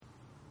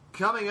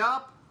Coming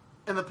up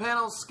in the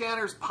Panel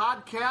Scanners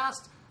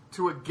podcast,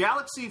 to a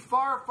galaxy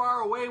far,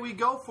 far away we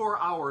go for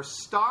our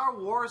Star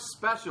Wars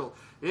special.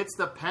 It's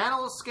the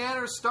Panel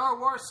Scanners Star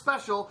Wars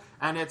special,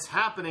 and it's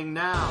happening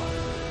now.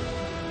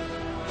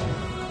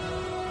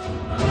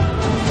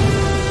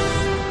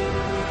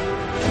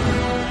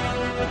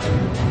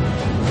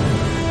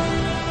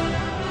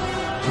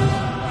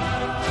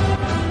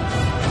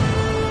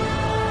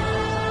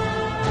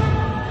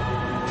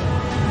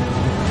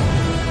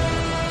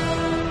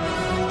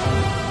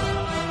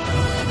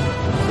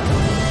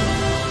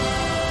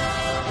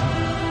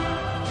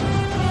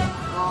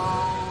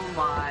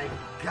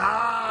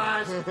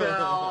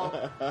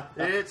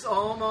 It's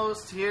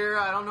almost here.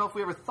 I don't know if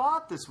we ever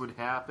thought this would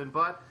happen,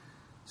 but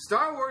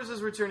Star Wars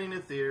is returning to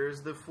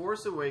theaters. The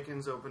Force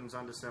Awakens opens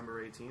on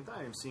December 18th.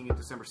 I am seeing it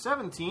December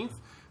 17th.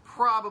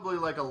 Probably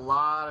like a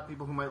lot of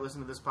people who might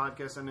listen to this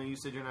podcast. I know you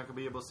said you're not going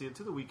to be able to see it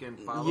to the weekend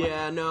following.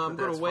 Yeah, no, I'm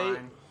going to wait.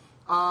 Man,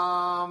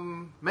 oh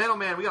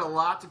man, we got a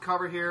lot to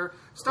cover here.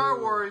 Star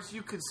Wars,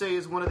 you could say,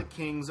 is one of the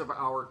kings of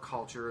our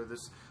culture.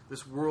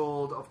 This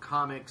world of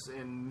comics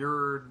and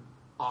nerd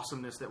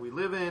awesomeness that we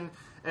live in.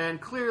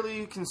 And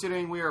clearly,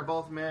 considering we are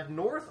both men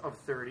north of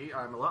 30,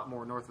 I'm a lot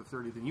more north of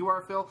 30 than you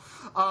are, Phil,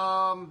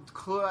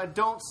 I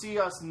don't see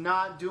us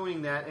not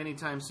doing that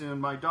anytime soon.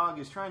 My dog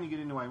is trying to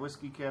get into my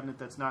whiskey cabinet.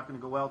 That's not going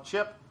to go well.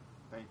 Chip,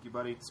 thank you,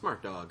 buddy.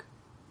 Smart dog.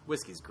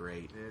 Whiskey's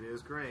great. It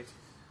is great.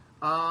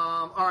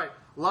 All right,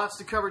 lots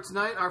to cover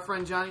tonight. Our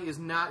friend Johnny is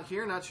not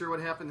here. Not sure what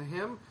happened to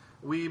him.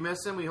 We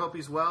miss him. We hope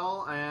he's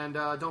well. And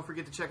don't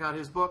forget to check out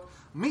his book,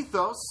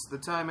 Mythos, The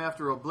Time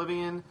After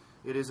Oblivion.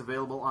 It is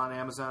available on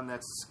Amazon.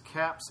 That's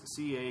CAPS,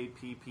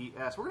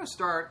 C-A-P-P-S. We're going to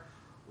start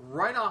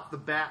right off the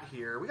bat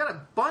here. We got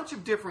a bunch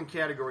of different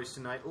categories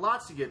tonight.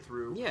 Lots to get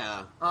through.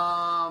 Yeah.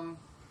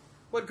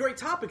 What great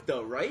topic,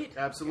 though, right?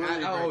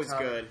 Absolutely. Always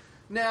topic. Good.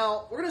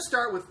 Now, we're going to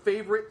start with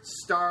favorite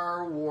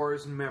Star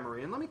Wars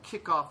memory. And let me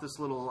kick off this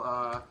little...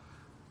 I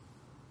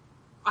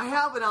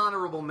have an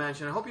honorable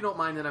mention. I hope you don't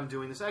mind that I'm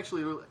doing this. I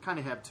actually kind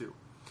of have two.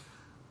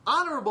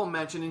 Honorable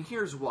mention, and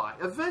here's why.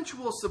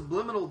 Eventual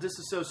subliminal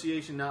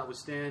disassociation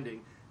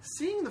notwithstanding,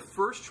 seeing the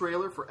first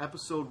trailer for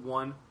Episode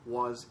 1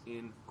 was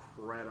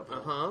incredible.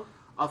 Uh-huh.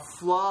 A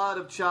flood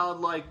of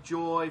childlike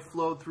joy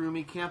flowed through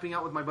me, camping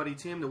out with my buddy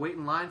Tim to wait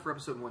in line for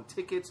Episode 1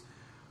 tickets.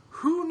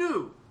 Who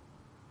knew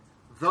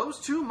those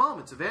 2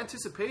 moments of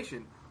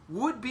anticipation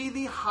would be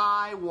the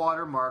high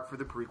water mark for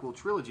the prequel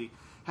trilogy?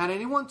 Had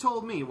anyone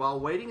told me while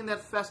waiting in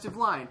that festive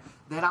line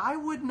that I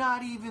would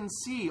not even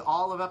see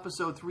all of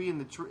Episode 3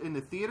 in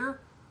the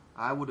theater,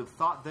 I would have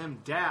thought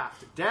them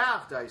daft.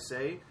 Daft, I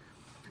say.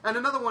 And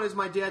another one is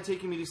my dad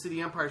taking me to see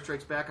The Empire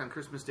Strikes Back on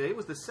Christmas Day. It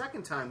was the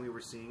second time we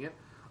were seeing it.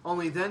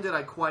 Only then did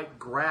I quite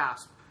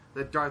grasp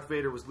that Darth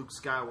Vader was Luke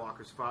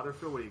Skywalker's father.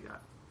 Phil, what do you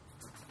got?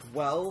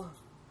 Well,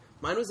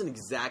 mine wasn't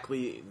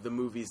exactly the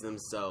movies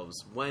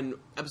themselves. When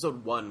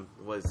Episode 1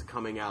 was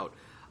coming out,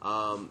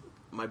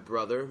 my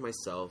brother,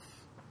 myself,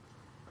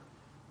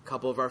 a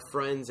couple of our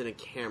friends, and a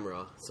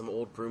camera, some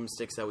old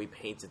broomsticks that we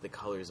painted the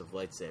colors of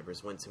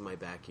lightsabers, went to my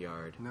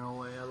backyard. No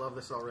way, I love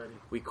this already.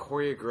 We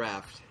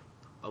choreographed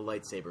a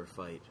lightsaber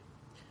fight.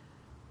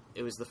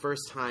 It was the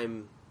first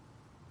time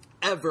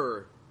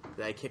ever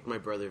that I kicked my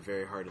brother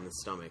very hard in the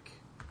stomach,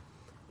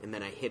 and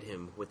then I hit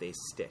him with a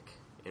stick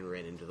and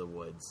ran into the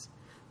woods.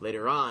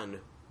 Later on,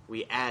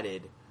 we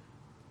added,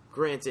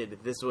 granted,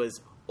 this was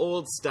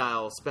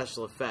old-style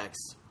special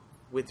effects,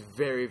 with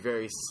very,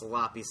 very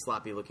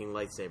sloppy-looking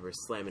lightsabers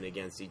slamming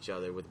against each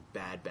other with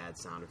bad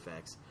sound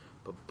effects.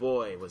 But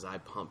boy, was I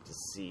pumped to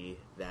see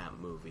that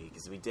movie,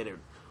 because we did it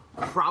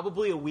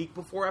probably a week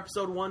before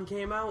Episode 1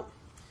 came out,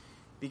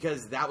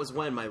 because that was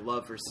when my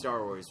love for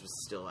Star Wars was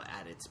still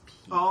at its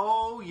peak.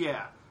 Oh,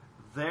 yeah.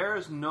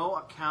 There's no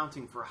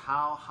accounting for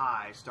how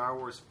high Star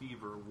Wars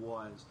fever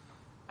was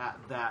at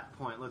that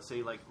point. Let's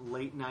say, like,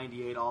 late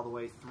 98 all the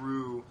way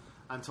through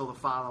until the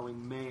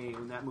following May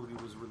when that movie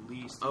was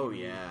released. Oh,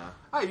 yeah.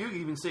 You could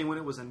even say when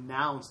it was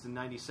announced in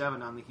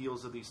 97 on the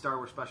heels of the Star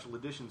Wars special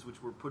editions,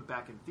 which were put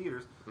back in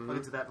theaters. Mm-hmm. I'll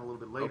get to that in a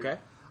little bit later. Okay.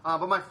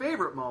 But my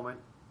favorite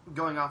moment,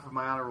 going off of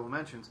my honorable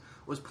mentions,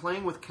 was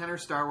playing with Kenner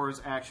Star Wars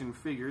action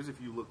figures.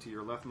 If you look to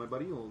your left, my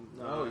buddy, you'll...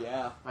 oh,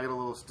 yeah. I got a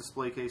little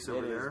display case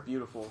over there. It is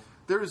beautiful.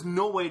 There is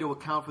no way to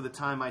account for the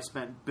time I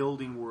spent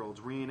building worlds,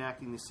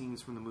 reenacting the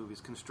scenes from the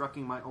movies,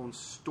 constructing my own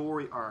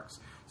story arcs,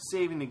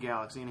 saving the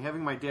galaxy, and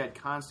having my dad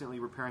constantly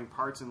repairing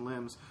parts and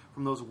limbs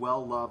from those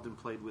well-loved and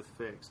played-with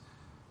figs.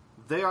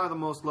 They are the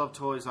most loved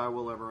toys I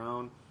will ever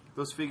own.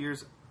 Those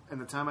figures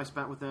and the time I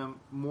spent with them,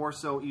 more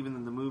so even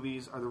than the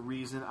movies, are the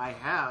reason I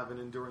have an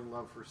enduring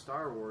love for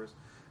Star Wars.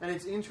 And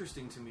it's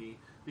interesting to me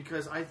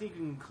because I think you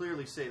can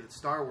clearly say that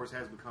Star Wars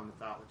has become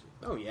mythology.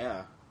 Oh,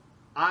 yeah.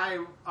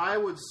 I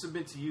would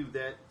submit to you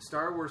that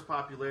Star Wars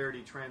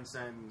popularity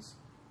transcends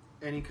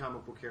any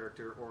comic book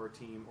character or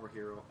team or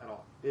hero at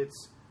all.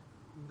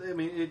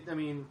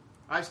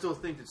 I still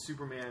think that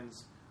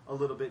Superman's a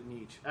little bit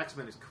niche.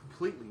 X-Men is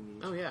completely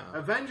niche. Oh, yeah.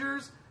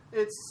 Avengers,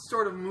 it's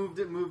sort of moved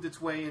its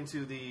way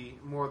into the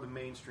more of the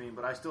mainstream,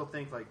 but I still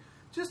think like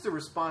just the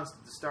response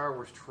that the Star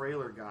Wars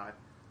trailer got.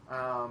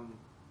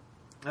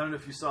 I don't know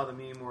if you saw the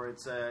meme where it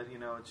said,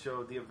 it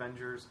showed the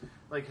Avengers,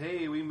 like,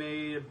 hey, we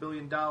made $1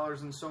 billion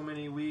in so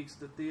many weeks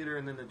at the theater,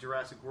 and then the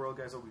Jurassic World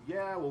guys will be,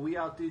 yeah, well, we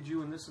outdid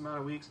you in this amount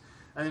of weeks.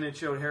 And then it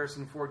showed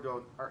Harrison Ford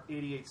going, our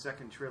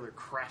 88-second trailer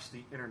crashed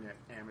the internet,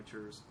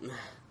 amateurs.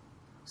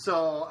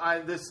 So,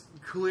 I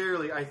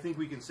think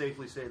we can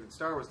safely say that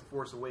Star Wars The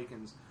Force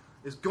Awakens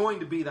is going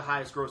to be the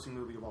highest grossing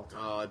movie of all time.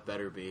 Oh, it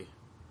better be.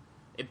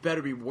 It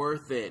better be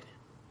worth it.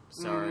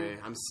 Sorry,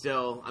 I'm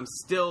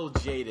still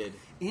jaded.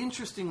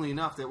 Interestingly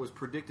enough, that was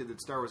predicted that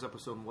Star Wars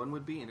Episode 1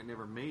 would be, and it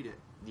never made it.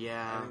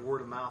 Yeah. And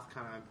word of mouth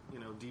kind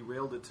of,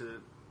 derailed it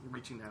to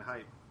reaching that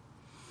height.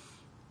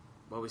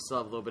 Well, we still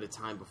have a little bit of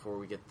time before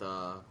we get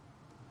the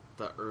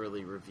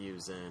early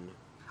reviews in.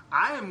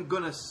 I am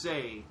going to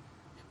say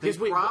they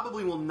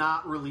probably will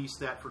not release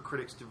that for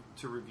critics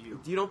to review.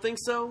 You don't think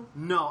so?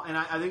 No, and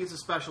I think it's a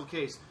special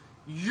case.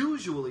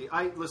 Usually,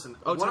 listen.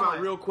 Oh, time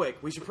out real quick.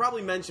 We should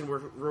probably mention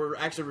we're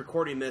actually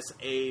recording this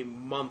a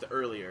month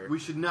earlier. We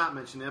should not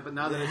mention that, but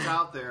now that it's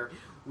out there,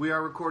 we are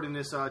recording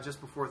this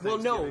just before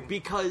Thanksgiving. Well, no,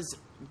 because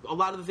a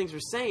lot of the things we're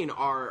saying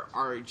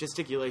are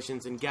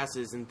gesticulations and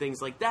guesses and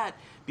things like that,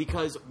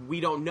 because we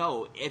don't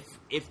know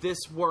if this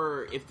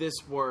were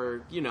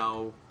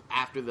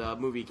after the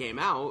movie came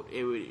out,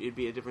 it'd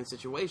be a different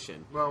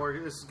situation. Well,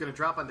 this is going to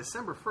drop on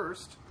December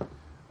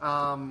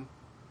 1st.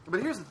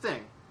 But here's the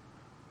thing.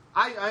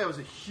 I was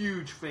a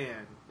huge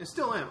fan, and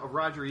still am, of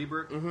Roger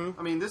Ebert. Mm-hmm.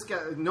 I mean, this guy,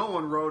 no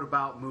one wrote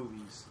about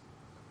movies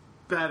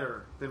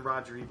better than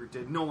Roger Ebert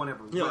did. No one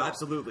ever will. Yeah,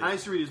 absolutely. I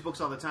used to read his books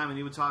all the time, and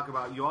he would talk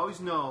about, you always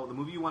know the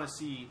movie you want to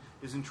see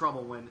is in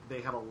trouble when they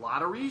have a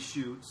lot of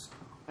reshoots,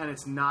 and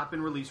it's not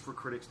been released for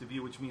critics to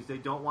view, which means they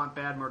don't want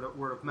bad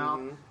word of mouth.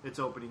 Mm-hmm. It's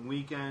opening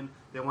weekend.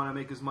 They want to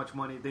make as much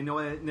money. They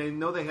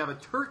know they have a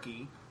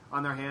turkey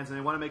on their hands, and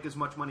they want to make as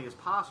much money as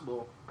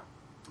possible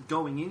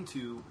going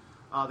into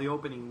the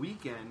opening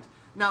weekend.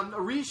 Now,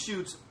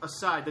 reshoots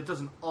aside, that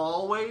doesn't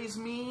always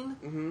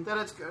mean that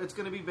it's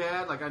going to be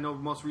bad. Like, I know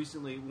most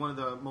recently, one of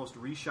the most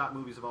reshot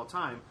movies of all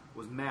time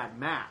was Mad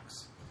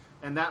Max.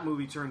 And that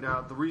movie turned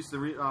out,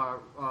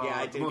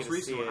 I didn't get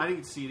to see it. I didn't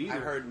get to see it either. I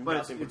heard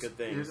nothing but good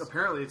things.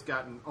 Apparently, it's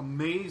gotten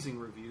amazing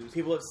reviews.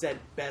 People have said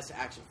best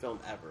action film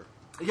ever.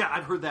 Yeah,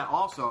 I've heard that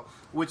also,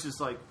 which is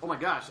like, oh my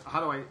gosh,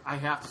 how do I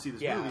have to see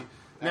this movie.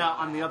 Now,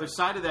 on the other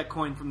side of that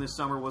coin from this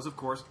summer was, of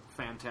course,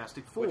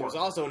 Fantastic Four. Which was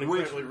also an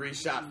incredibly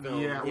reshot film.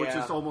 Yeah, which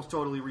is almost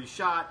totally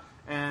reshot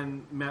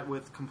and met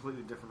with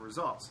completely different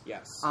results.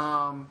 Yes.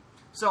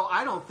 So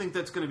I don't think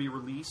that's going to be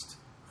released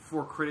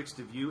for critics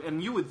to view.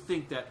 And you would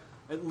think that,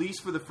 at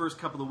least for the first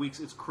couple of weeks,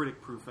 it's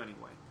critic-proof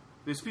anyway.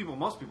 Because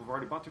most people have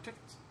already bought their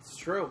tickets. It's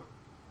true.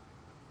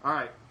 All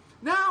right.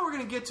 Now we're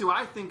going to get to,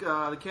 I think,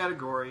 the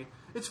category.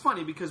 It's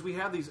funny because we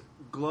have these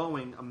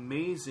glowing,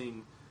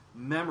 amazing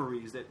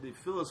memories that they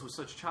fill us with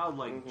such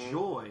childlike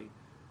joy,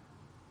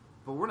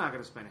 but we're not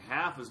going to spend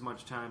half as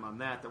much time on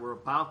that we're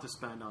about to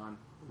spend on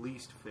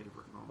least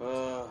favorite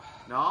moments.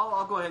 Now,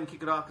 I'll go ahead and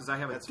kick it off because I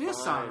have a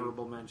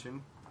dishonorable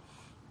mention.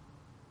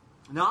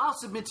 Now, I'll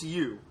submit to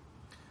you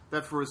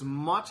that for as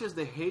much as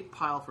the hate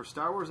pile for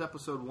Star Wars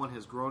Episode 1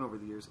 has grown over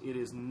the years, it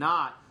is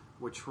not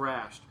what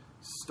trashed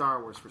Star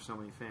Wars for so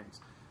many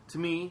fans. To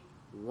me,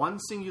 one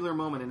singular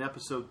moment in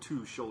Episode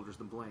 2 shoulders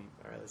the blame.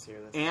 All right, let's hear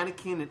this.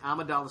 Anakin and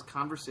Amidala's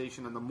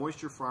conversation on the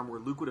moisture farm where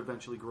Luke would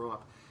eventually grow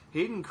up.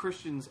 Hayden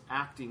Christensen's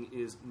acting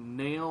is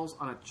nails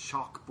on a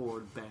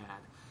chalkboard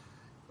bad.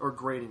 Or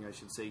grading, I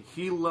should say.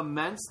 He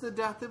laments the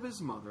death of his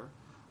mother,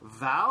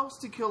 vows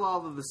to kill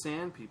all of the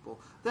Sand People,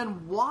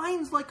 then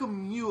whines like a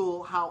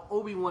mule how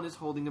Obi-Wan is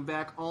holding him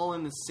back all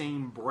in the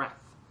same breath.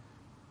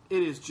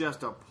 It is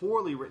just a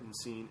poorly written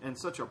scene and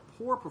such a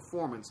poor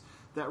performance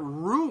that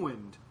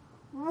ruined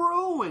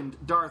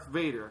Darth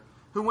Vader,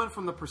 who went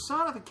from the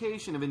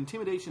personification of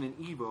intimidation and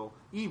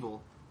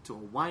evil to a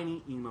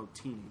whiny emo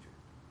teenager.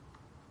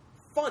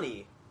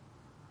 Funny,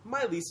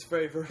 my least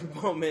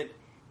favorite moment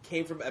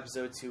came from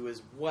Episode 2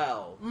 as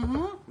well.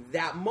 Mm-hmm.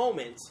 That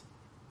moment,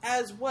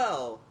 as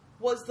well,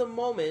 was the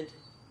moment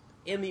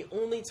and the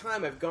only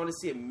time I've gone to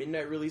see a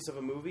midnight release of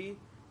a movie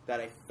that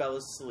I fell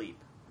asleep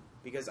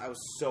because I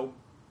was so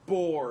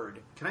bored.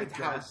 Can I guess?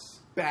 How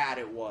bad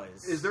it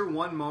was. Is there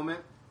one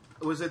moment?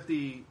 Was it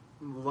the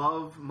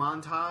love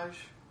montage?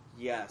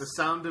 Yes. The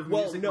Sound of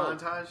Music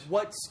montage?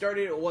 What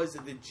started it was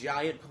the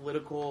giant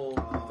political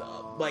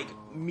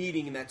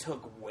meeting that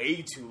took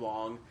way too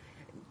long.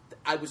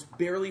 I was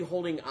barely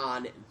holding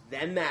on.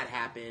 Then that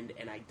happened,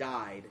 and I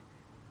died.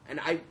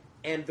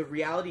 And the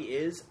reality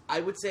is,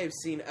 I would say I've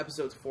seen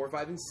episodes 4,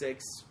 5, and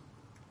 6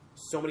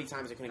 so many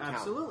times I couldn't count.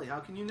 Absolutely. How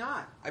can you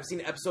not? I've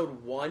seen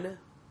episode 1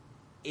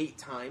 8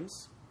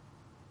 times.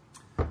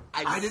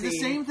 I did the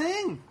same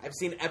thing. I've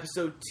seen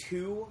episode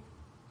 2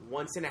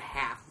 once and a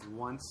half.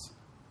 Once.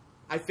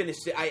 I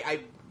finished it.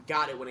 I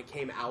got it when it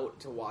came out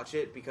to watch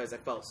it because I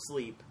fell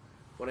asleep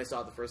when I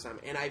saw it the first time.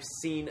 And I've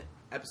seen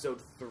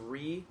episode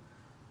 3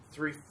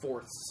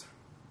 3/4.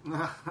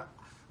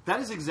 That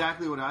is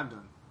exactly what I've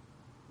done.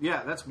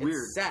 Yeah, that's weird.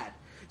 It's sad.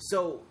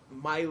 So,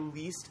 my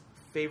least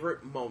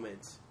favorite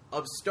moment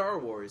of Star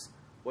Wars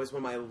was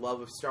when my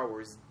love of Star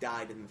Wars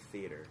died in the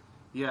theater.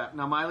 Yeah,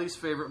 now my least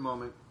favorite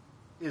moment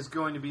is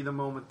going to be the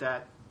moment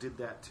that did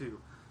that too.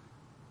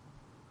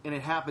 And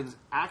it happens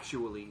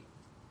actually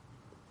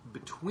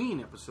between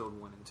episode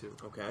 1 and 2.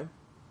 Okay.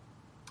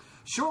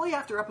 Shortly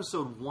after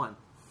episode 1,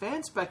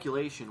 fan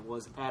speculation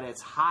was at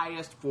its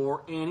highest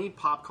for any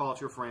pop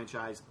culture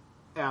franchise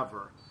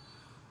ever.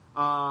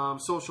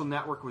 Social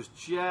Network was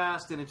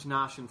just in its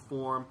nascent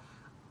form.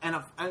 And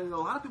a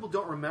lot of people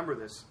don't remember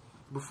this.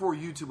 Before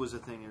YouTube was a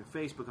thing, and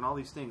Facebook and all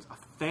these things, a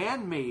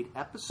fan-made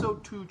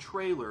episode 2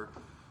 trailer,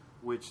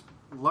 which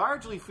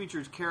largely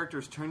features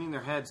characters turning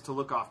their heads to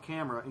look off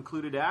camera,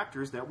 included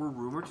actors that were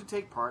rumored to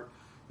take part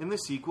in the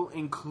sequel,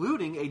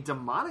 including a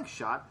demonic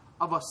shot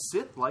of a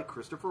Sith like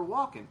Christopher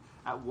Walken.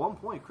 At one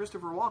point,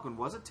 Christopher Walken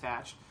was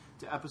attached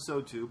to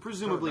episode 2,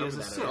 presumably as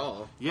a Sith.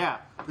 Yeah,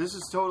 this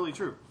is totally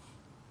true.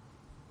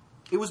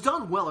 It was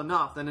done well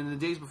enough that in the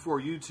days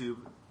before YouTube,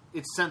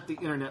 it sent the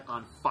internet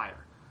on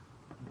fire.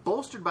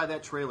 Bolstered by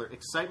that trailer,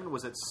 excitement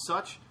was at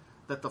such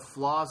that the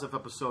flaws of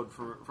episode,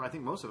 for I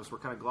think most of us, were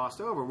kind of glossed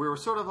over. We were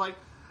sort of like,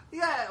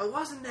 yeah, it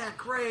wasn't that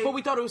great. But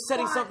we thought it was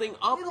setting something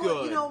up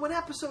good. You know, when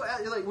episode,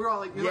 like, we're all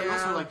like, you're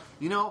like,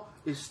 you know,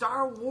 is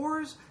Star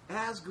Wars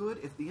as good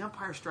if The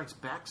Empire Strikes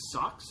Back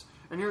sucks?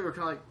 And you're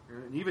kind of like,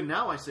 and even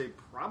now I say,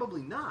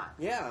 probably not.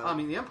 Yeah. I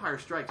mean, The Empire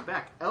Strikes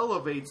Back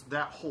elevates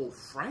that whole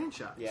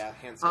franchise. Yeah,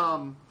 hands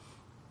down.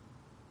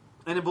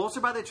 And it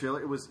bolstered by that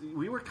trailer,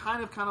 we were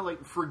kind of like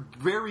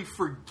very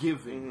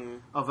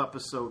forgiving of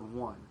episode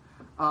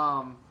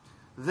 1.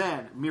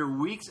 Then, mere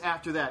weeks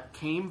after that,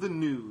 came the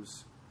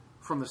news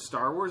from the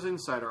Star Wars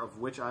Insider, of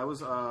which I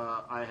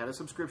had a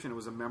subscription. It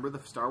was a member of the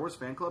Star Wars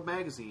Fan Club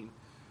magazine.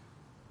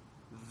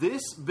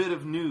 This bit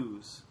of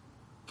news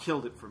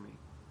killed it for me.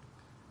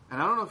 And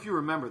I don't know if you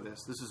remember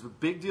this. This was a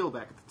big deal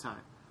back at the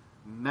time.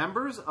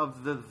 Members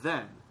of the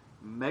then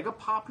mega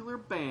popular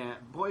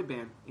boy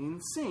band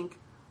NSYNC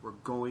were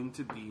going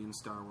to be in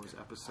Star Wars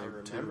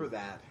Episode 2. I remember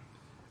that.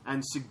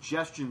 And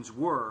suggestions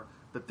were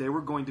that they were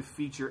going to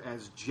feature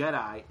as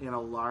Jedi in a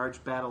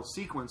large battle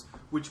sequence,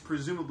 which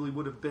presumably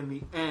would have been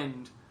the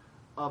end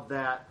of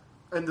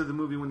the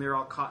movie when they were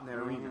all caught in that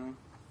arena.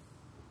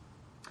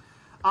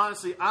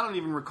 Honestly, I don't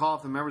even recall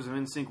if the members of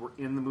NSYNC were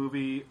in the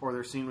movie or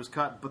their scene was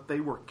cut, but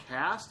they were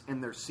cast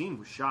and their scene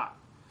was shot.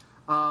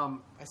 I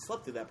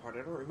slept through that part. I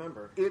don't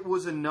remember. It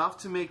was enough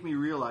to make me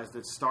realize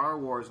that Star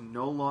Wars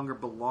no longer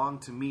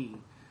belonged to me,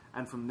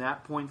 and from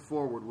that point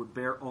forward would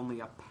bear only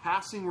a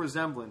passing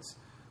resemblance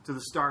to the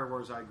Star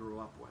Wars I grew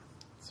up with.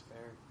 That's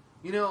fair.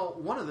 You know,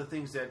 one of the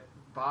things that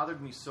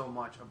bothered me so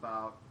much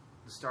about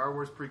the Star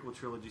Wars prequel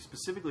trilogy,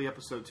 specifically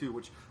Episode 2,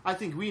 which I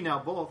think we now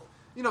both...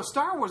 You know,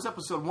 Star Wars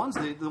Episode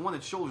 1's the one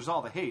that shoulders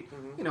all the hate.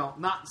 You know,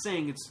 not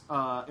saying it's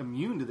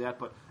immune to that,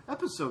 but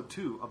Episode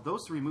 2 of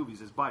those 3 movies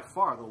is by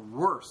far the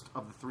worst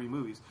of the 3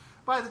 movies.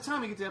 By the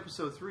time you get to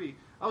Episode 3,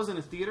 I was in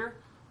a theater...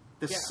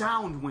 The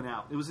sound went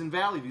out. It was in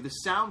Valley View. The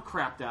sound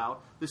crapped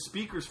out. The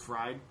speakers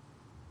fried.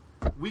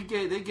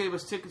 They gave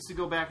us tickets to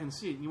go back and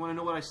see it. You want to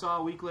know what I saw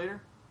a week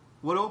later?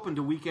 What opened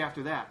a week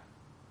after that?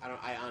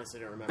 I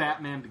honestly don't remember.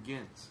 Batman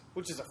Begins.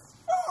 Which is a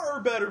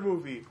far better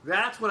movie.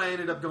 That's what I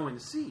ended up going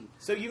to see.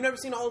 So you've never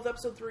seen all of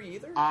Episode 3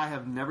 either? I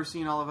have never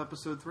seen all of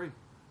Episode 3.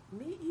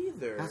 Me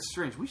either. That's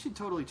strange. We should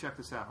totally check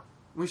this out.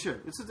 We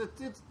should. It's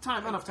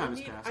time. Enough time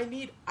has passed.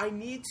 I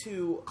need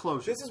to...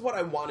 Closure. This is what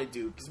I want to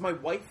do, because my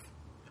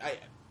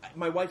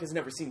wife has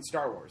never seen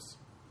Star Wars.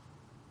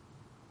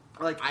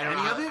 Like, any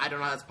of it? I don't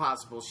know how that's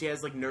possible. She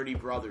has, like, nerdy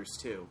brothers,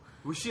 too.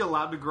 Was she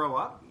allowed to grow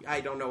up?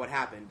 I don't know what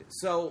happened.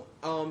 So,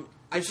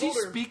 Does she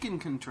speak in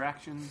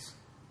contractions?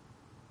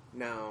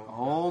 No.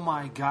 Oh,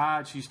 my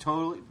God. She's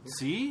totally...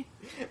 See?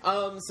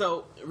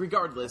 So,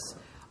 regardless,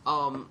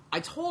 I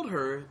told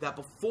her that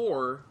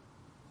before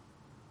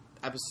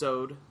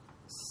Episode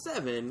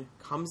 7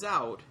 comes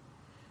out,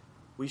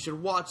 we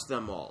should watch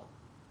them all.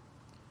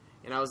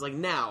 And I was like,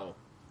 now...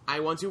 I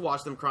want to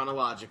watch them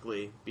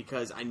chronologically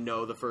because I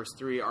know the first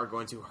 3 are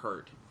going to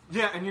hurt.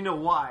 Yeah, and you know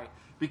why?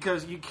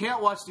 Because you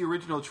can't watch the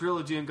original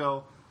trilogy and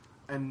go,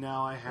 and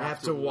now I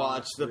have to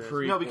watch the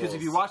prequels. No, because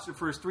if you watch the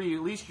first 3,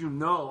 at least you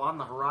know on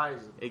the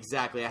horizon.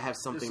 Exactly, I have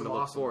something to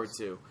look forward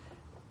to.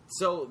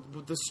 So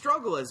the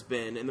struggle has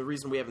been, and the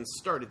reason we haven't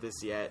started this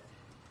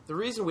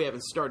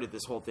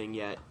whole thing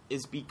yet,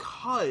 is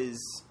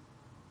because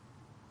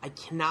I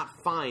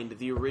cannot find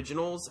the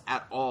originals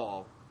at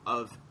all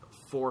of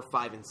 4,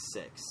 5, and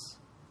 6.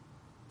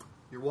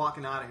 You're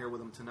walking out of here with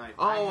them tonight.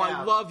 Oh,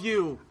 I love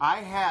you.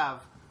 I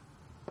have...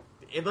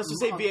 Let's just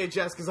say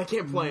VHS, because I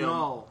can't play them.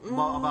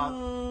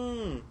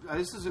 No.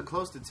 This is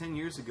close to 10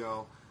 years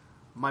ago.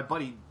 My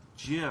buddy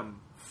Jim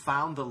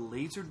found the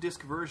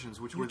Laserdisc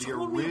versions, which were the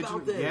original...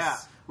 Yeah,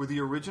 were the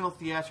original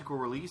theatrical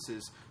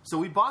releases. So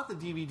we bought the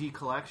DVD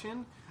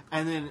collection,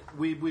 and then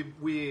we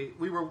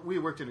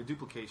worked in a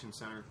duplication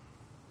center.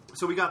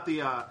 So we got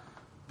the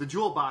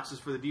jewel boxes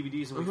for the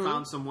DVDs, and we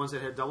found some ones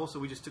that had double, so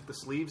we just took the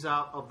sleeves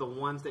out of the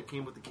ones that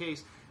came with the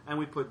case, and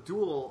we put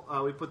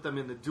them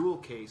in the dual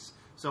case.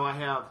 So I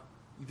have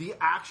the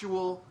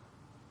actual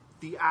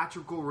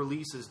theatrical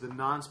releases, the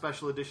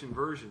non-special edition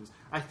versions.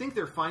 I think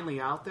they're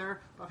finally out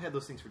there. I've had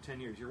those things for 10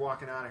 years. You're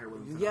walking out of here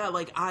with them. Yeah,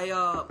 like,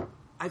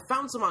 I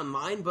found some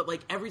online, but,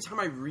 like, every time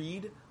I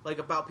read, like,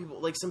 about people,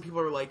 like, some people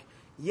are like,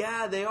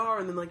 yeah, they are,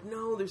 and then, like,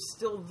 no, there's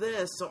still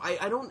this. So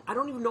I don't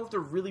even know if they're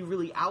really,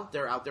 really out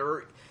there,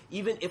 or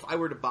even if I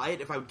were to buy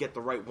it, if I would get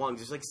the right ones.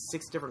 There's, like,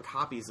 6 different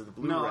copies of the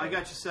Blu-ray. No, I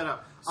got you set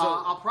up. So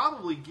I'll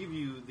probably give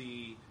you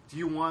the... Do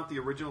you want the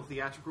original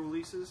theatrical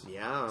releases?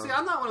 Yeah. See,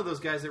 I'm not one of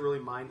those guys that really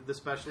minded the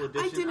special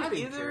edition. I didn't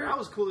either. care. I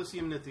was cool to see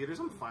them in the theaters.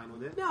 I'm fine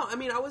with it. No, I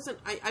mean, I wasn't...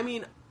 I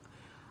mean...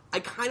 I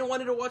kind of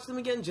wanted to watch them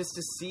again just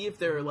to see if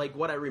they're, like,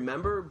 what I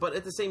remember, but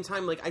at the same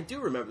time, like, I do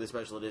remember the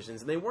special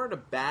editions, and they weren't a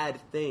bad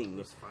thing.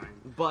 It's fine.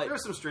 But there are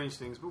some strange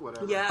things, but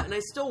whatever. Yeah, and I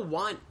still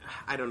want...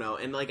 I don't know,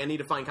 and, like, I need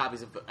to find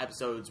copies of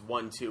episodes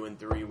 1, 2, and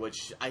 3,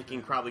 which I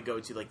can probably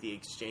go to, like, the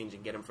exchange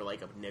and get them for,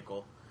 like, a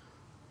nickel.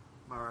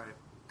 All right.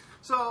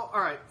 So,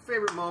 all right,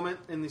 favorite moment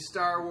in the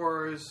Star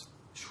Wars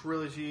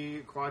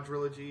trilogy,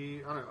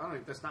 quadrilogy. I don't know,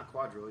 that's not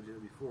quadrilogy,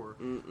 that'd be 4.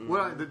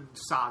 Well, the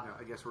saga,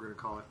 I guess we're going to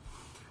call it.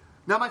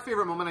 Now, my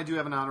favorite moment, I do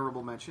have an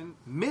honorable mention.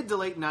 Mid to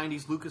late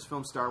 90s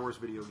Lucasfilm Star Wars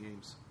video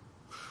games.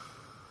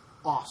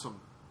 Awesome.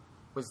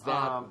 Was that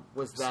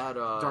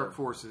Dark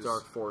Forces.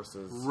 Dark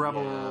Forces.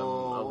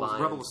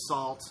 Rebel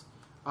Assault.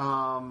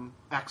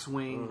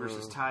 X-Wing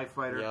versus TIE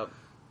Fighter. Yep.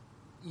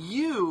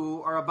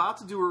 You are about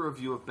to do a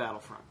review of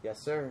Battlefront.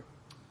 Yes, sir.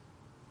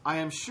 I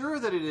am sure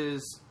that it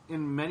is,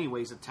 in many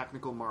ways, a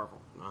technical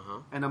marvel.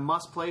 And a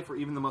must-play for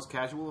even the most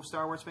casual of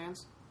Star Wars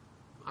fans.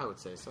 I would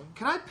say so.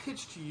 Can I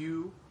pitch to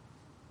you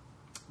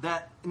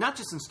that, not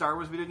just in Star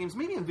Wars video games,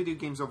 maybe in video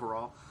games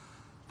overall,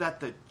 that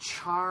the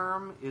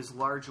charm is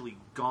largely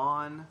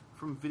gone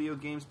from video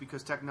games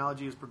because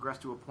technology has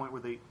progressed to a point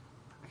where they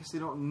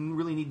don't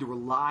really need to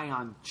rely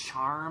on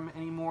charm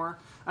anymore.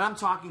 And I'm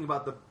talking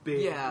about the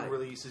big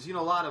releases. You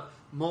know, a lot of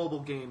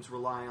mobile games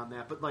rely on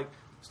that, but like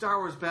Star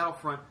Wars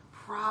Battlefront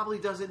probably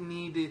doesn't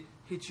need to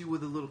hit you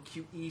with a little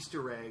cute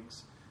Easter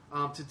eggs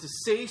to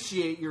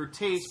satiate your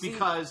taste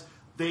because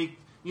they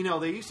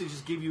used to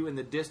just give you in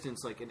the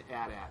distance like an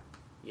AT-AT.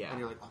 Yeah. And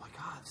you're like, oh my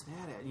god, it's an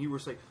AT-AT. And you were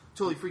just like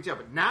totally freaked out.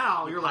 But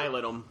now you're like...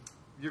 pilot them.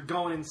 You're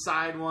going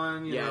inside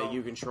one, you know.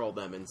 You control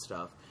them and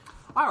stuff.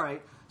 All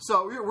right.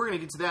 So we're going to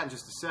get to that in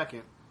just a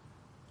second.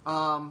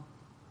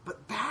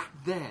 But back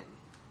then,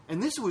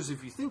 and this was,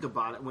 if you think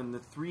about it, when the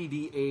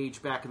 3D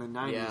age back in the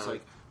 90s,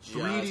 like 3D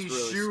really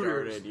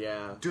shooters.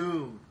 started,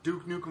 Doom.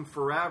 Duke Nukem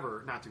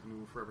Forever. Not Duke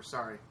Nukem Forever,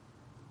 sorry.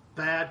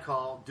 Bad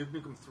call. Duke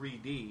Nukem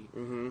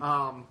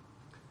 3D.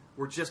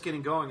 We're just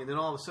getting going, and then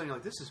all of a sudden you're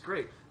like, this is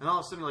great. And all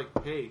of a sudden you're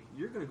like, hey,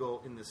 you're going to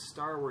go in the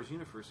Star Wars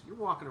universe. You're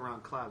walking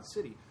around Cloud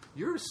City.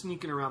 You're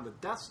sneaking around the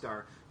Death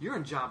Star. You're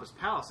in Jabba's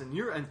palace.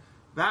 And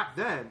back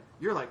then,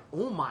 you're like,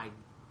 oh my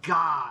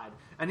god.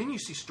 And then you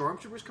see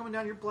stormtroopers coming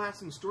down. You're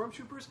blasting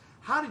stormtroopers.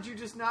 How did you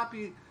just not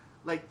be,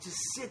 like, just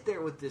sit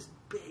there with this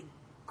big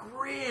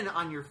grin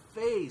on your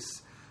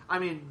face? I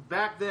mean,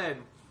 back then,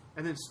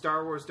 and then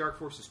Star Wars Dark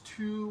Forces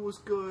 2 was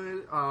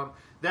good.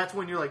 That's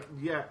when you're like,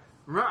 yeah.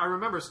 I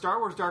remember Star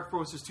Wars Dark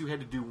Forces 2 had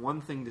to do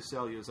one thing to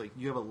sell you. It's like,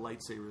 you have a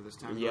lightsaber this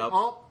time. Yep. Like,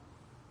 oh,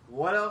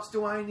 what else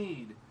do I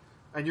need?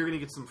 And you're going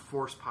to get some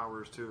force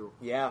powers, too.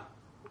 Yeah.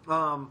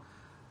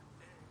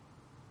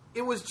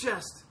 It was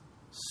just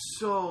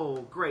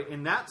so great.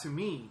 And that, to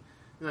me,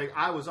 like,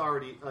 I was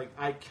already, like,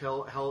 I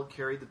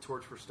carried the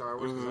torch for Star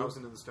Wars because I was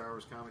into the Star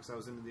Wars comics. I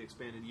was into the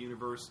expanded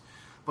universe.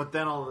 But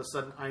then all of a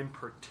sudden, I'm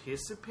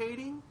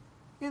participating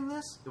in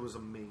this. It was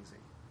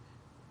amazing.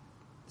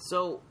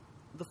 So...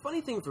 the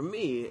funny thing for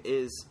me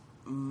is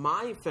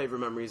my favorite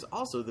memory is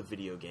also the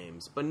video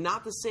games, but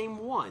not the same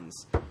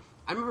ones.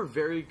 I remember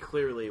very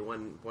clearly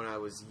when I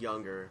was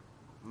younger,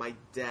 my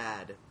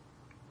dad,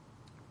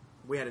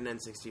 we had an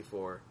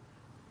N64.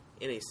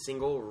 In a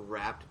single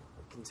wrapped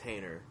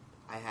container,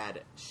 I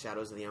had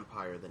Shadows of the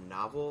Empire, the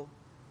novel,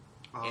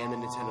 and the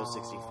Nintendo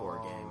 64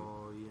 game.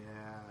 Oh,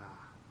 yeah.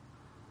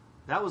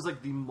 That was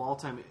like the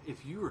all-time,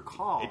 if you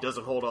recall... It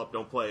doesn't hold up,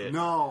 don't play it.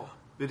 No,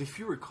 but if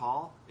you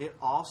recall, it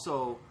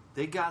also...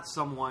 They got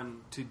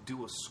someone to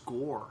do a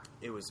score.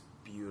 It was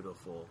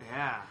beautiful.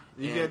 Yeah,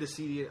 you had to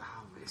see.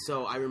 Oh man!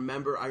 So I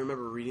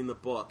remember reading the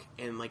book,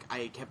 and like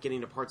I kept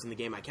getting to parts in the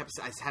game. I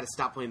had to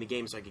stop playing the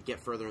game so I could get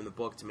further in the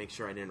book to make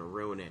sure I didn't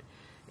ruin it,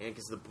 and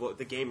because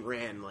the game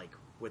ran like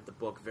with the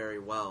book very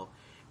well,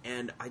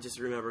 and I just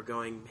remember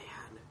going,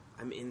 man,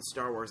 I'm in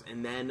Star Wars,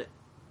 and then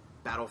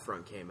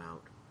Battlefront came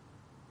out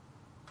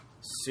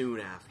soon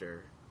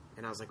after,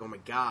 and I was like, oh my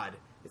god,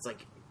 it's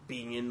like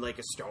being in like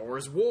a Star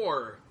Wars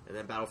war. And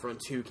then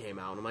Battlefront 2 came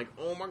out, and I'm like,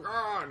 oh my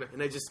god!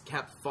 And I just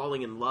kept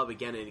falling in love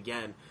again and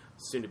again,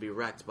 soon to be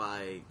wrecked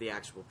by the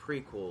actual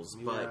prequels.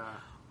 Yeah.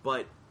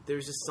 But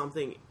there's just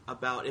something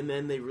about... And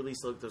then they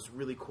released like those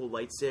really cool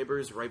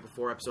lightsabers right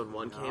before Episode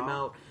 1 came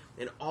out.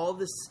 And all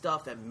this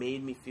stuff that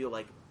made me feel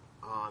like,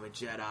 oh, I'm a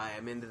Jedi,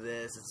 I'm into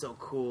this, it's so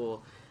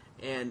cool.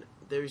 And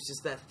there's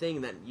just that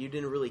thing that you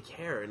didn't really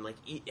care. And like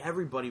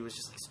everybody was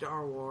just like,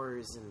 Star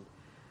Wars, and...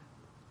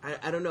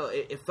 I don't know,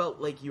 it felt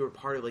like you were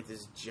part of like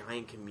this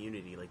giant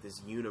community, like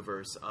this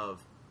universe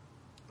of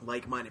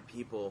like-minded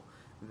people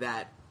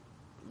that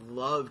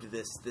loved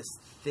this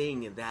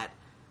thing that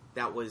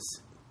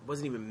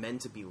wasn't even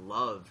meant to be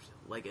loved.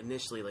 Like,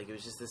 initially, like, it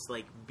was just this,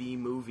 like,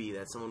 B-movie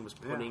that someone was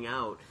putting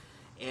out,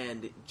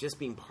 and just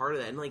being part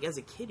of that. And, like, as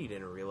a kid, you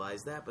didn't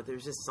realize that, but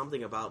there's just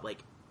something about, like,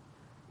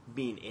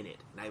 being in it,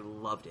 and I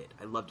loved it.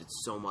 I loved it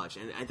so much,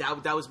 and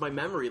that was my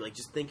memory, like,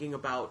 just thinking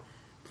about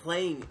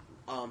playing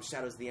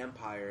Shadows of the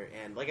Empire,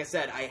 and, like I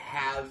said, I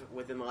have,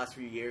 within the last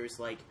few years,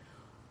 like,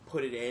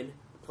 put it in,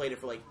 played it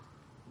for, like,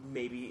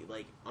 maybe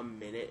like a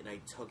minute, and I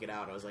took it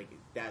out. I was like,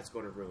 that's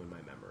going to ruin my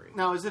memory.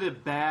 Now, is it a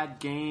bad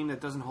game that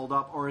doesn't hold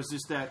up, or is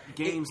this that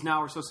games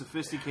now are so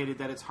sophisticated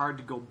that it's hard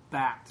to go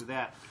back to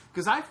that?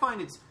 Because I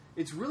find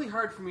it's really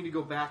hard for me to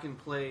go back and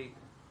play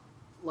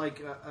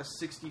like a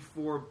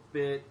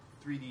 64-bit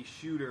 3D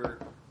shooter,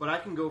 but I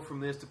can go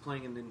from this to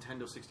playing a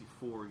Nintendo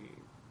 64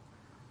 game.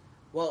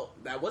 Well,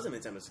 that was a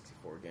Nintendo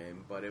 64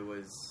 game, but it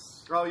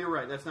was... Oh, you're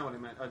right. That's not what I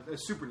meant. A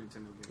Super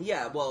Nintendo game.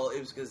 Yeah, well,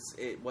 it was because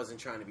it wasn't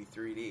trying to be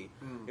 3D.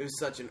 It was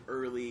such an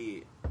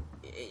early...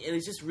 And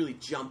it's just really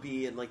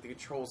jumpy, and, like, the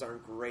controls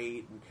aren't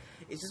great. And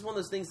it's just one of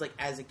those things, like,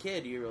 as a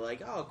kid, you were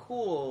like, oh,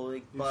 cool.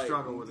 Like, you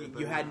struggle with it.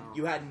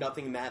 You had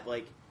nothing that,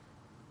 like...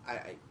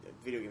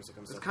 video games have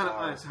come so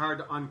far. It's hard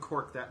to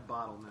uncork that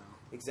bottle now.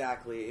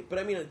 Exactly. But,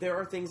 I mean, there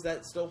are things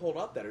that still hold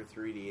up that are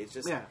 3D. It's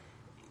just... Yeah.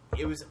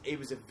 It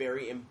was a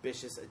very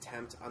ambitious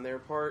attempt on their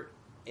part,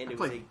 and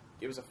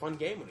it was a fun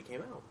game when it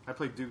came out. I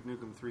played Duke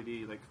Nukem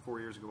 3D like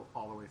 4 years ago,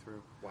 all the way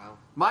through. Wow.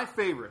 My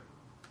favorite,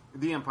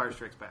 The Empire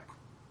Strikes Back.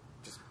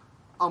 Just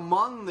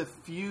among the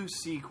few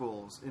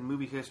sequels in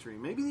movie history,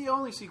 maybe the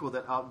only sequel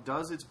that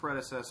outdoes its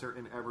predecessor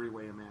in every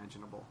way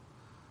imaginable.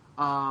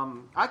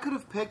 I could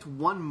have picked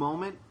one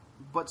moment,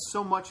 but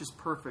so much is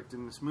perfect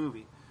in this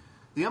movie.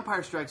 The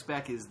Empire Strikes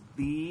Back is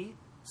the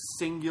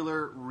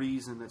singular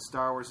reason that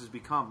Star Wars has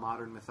become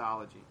modern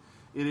mythology.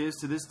 It is,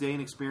 to this day,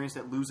 an experience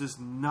that loses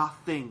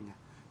nothing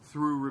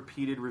through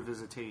repeated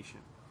revisitation.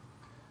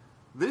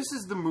 This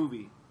is the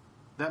movie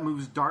that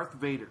moves Darth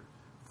Vader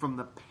from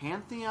the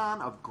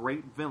pantheon of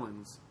great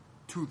villains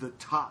to the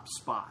top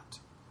spot.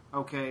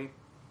 Okay?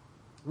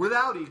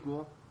 Without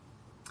equal,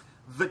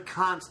 the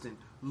constant,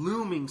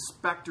 looming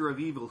specter of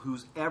evil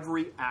whose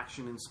every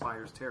action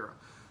inspires terror.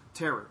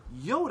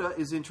 Yoda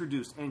is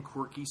introduced, and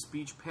quirky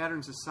speech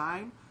patterns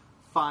aside,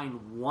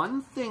 find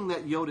one thing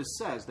that Yoda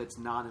says that's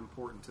not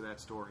important to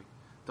that story.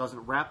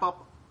 Doesn't wrap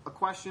up a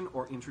question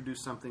or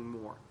introduce something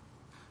more.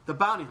 The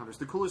bounty hunters,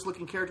 the coolest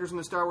looking characters in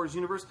the Star Wars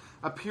universe,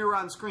 appear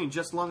on screen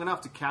just long enough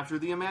to capture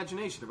the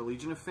imagination of a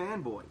legion of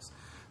fanboys.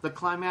 The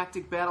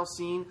climactic battle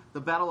scene,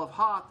 the Battle of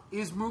Hoth,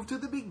 is moved to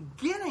the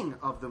beginning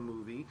of the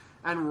movie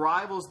and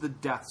rivals the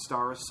Death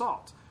Star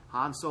assault.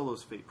 Han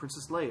Solo's fate,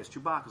 Princess Leia's,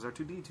 Chewbacca's,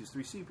 R2-D2's,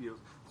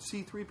 3CPO's,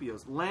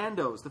 C-3PO's,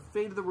 Lando's, the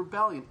fate of the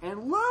rebellion,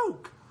 and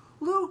Luke!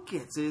 Luke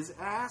gets his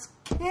ass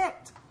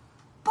kicked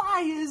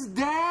by his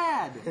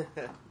dad!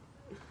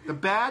 The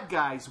bad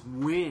guys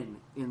win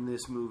in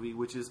this movie,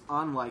 which is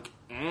unlike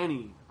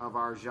any of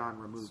our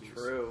genre movies.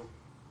 It's true.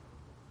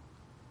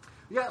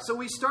 Yeah, so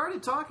we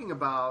started talking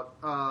about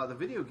the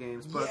video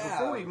games, but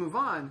before we move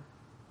on,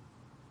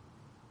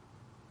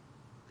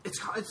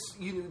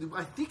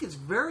 I think it's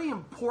very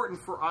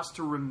important for us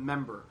to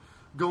remember,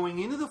 going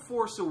into The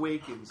Force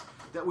Awakens,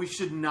 that we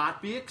should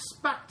not be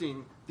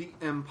expecting The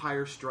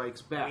Empire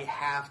Strikes Back. We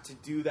have to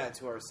do that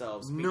to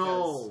ourselves.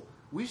 No,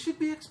 we should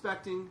be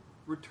expecting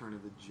Return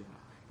of the Jedi.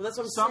 Well, that's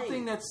what I'm Something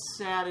saying. that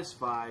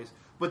satisfies,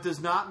 but does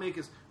not make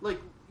us... Like,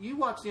 you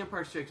watch The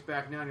Empire Strikes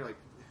Back now, and you're like...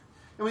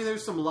 I mean,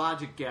 there's some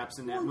logic gaps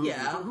in that movie,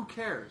 but who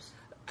cares?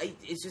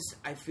 It's just,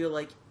 I feel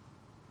like...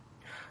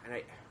 And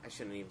I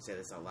shouldn't even say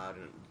this out loud,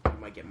 and you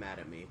might get mad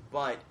at me,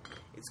 but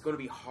it's going to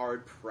be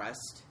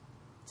hard-pressed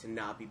to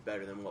not be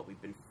better than what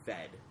we've been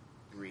fed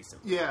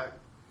recently. Yeah.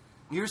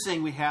 You're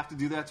saying we have to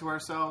do that to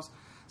ourselves?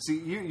 See,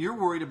 you're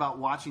worried about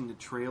watching the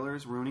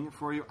trailers ruining it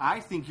for you. I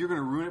think you're going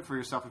to ruin it for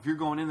yourself if you're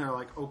going in there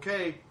like,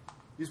 okay,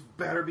 this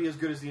better be as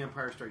good as The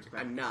Empire Strikes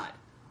Back. I'm not.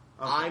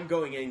 Okay. I'm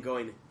going in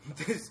going,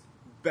 this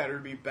better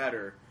be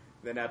better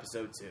than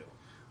Episode 2.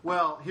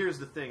 Well, here's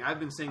the thing. I've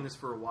been saying this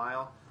for a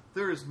while.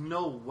 There is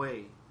no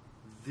way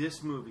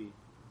this movie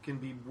can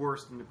be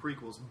worse than the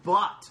prequels.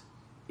 But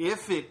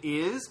if it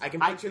is... I can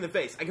punch you in the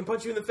face. I can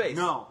punch you in the face.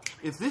 No.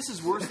 If this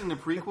is worse than the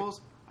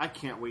prequels, I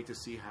can't wait to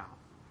see how.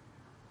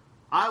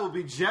 I will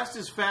be just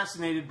as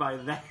fascinated by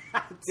that.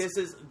 This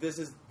is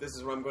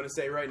what I'm going to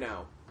say right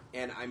now,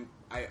 and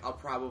I'll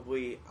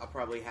probably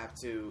have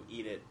to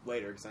eat it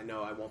later because I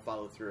know I won't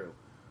follow through.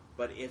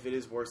 But if it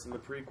is worse than the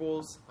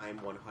prequels, I'm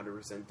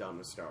 100% done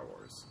with Star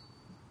Wars.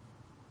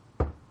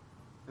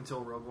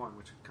 Until Rogue One,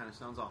 which kind of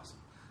sounds awesome.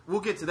 We'll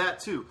get to that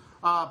too.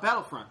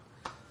 Battlefront.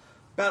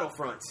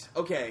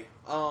 Okay.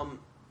 I'm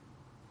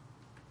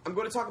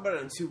going to talk about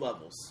it on two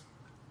levels.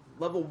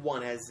 Level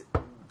 1 as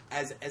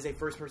a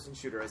first-person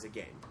shooter, as a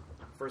game.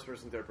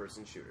 First-person,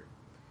 third-person shooter.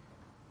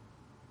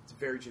 It's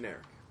very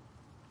generic.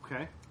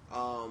 Okay.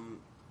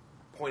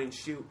 Point and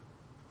shoot.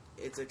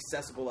 It's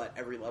accessible at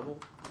every level.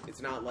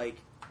 It's not like...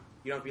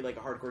 You don't have to be like a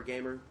hardcore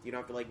gamer. You don't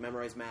have to like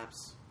memorize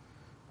maps.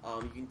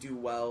 You can do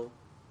well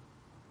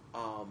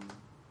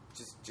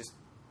just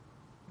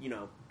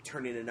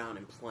turning it on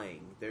and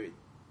playing.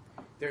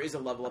 There is a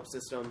level up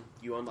system.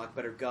 You unlock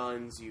better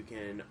guns. You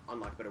can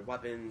unlock better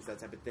weapons, that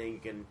type of thing. You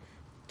can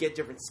get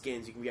different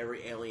skins. You can be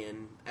every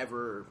alien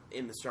ever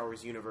in the Star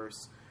Wars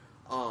universe.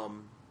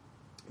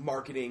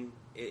 Marketing,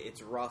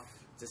 it's rough.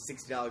 It's a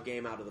 $60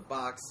 game out of the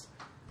box.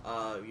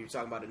 You're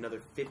talking about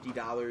another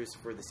 $50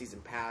 for the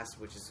season pass,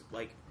 which is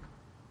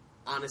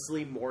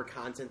honestly more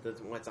content than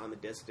what's on the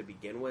disc to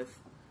begin with.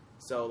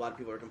 So a lot of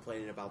people are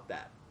complaining about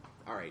that.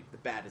 All right, the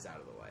bad is out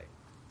of the way.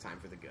 Time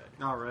for the good.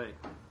 All right.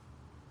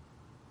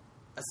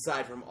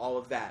 Aside from all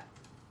of that,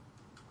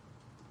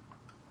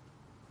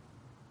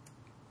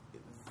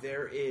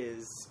 there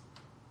is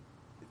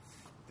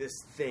this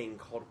thing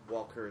called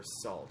Walker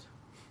Assault.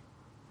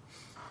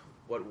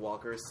 What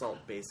Walker Assault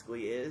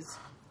basically is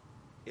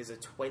a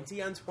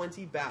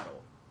 20-on-20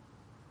 battle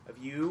of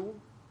you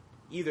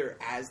either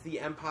as the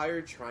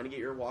Empire trying to get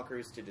your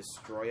walkers to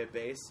destroy a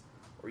base,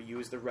 or you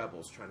as the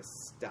rebels trying to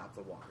stop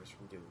the walkers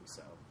from doing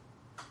so.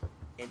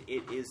 And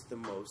it is the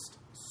most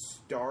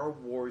Star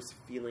Wars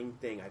feeling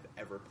thing I've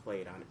ever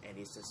played on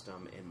any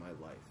system in my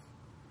life.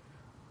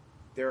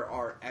 There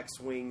are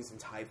X-Wings and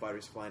TIE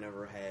Fighters flying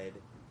overhead.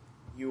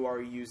 You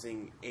are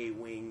using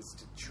A-Wings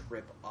to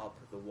trip up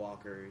the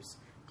walkers.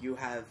 You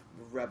have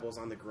rebels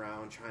on the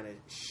ground trying to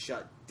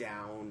shut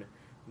down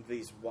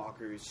these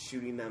walkers,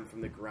 shooting them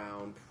from the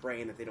ground,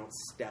 praying that they don't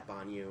step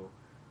on you.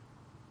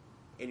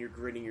 And you're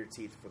gritting your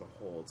teeth for the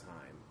whole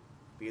time.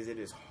 Because it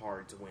is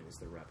hard to win as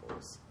the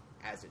rebels,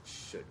 as it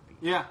should be.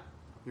 Yeah,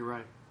 you're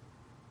right.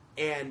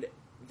 And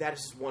that is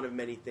just one of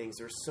many things.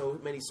 There's so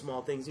many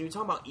small things. And you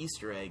talk about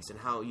Easter eggs and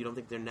how you don't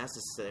think they're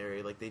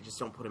necessary, like they just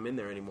don't put them in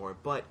there anymore.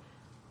 But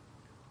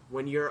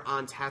when you're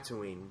on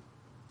Tatooine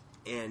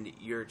and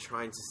you're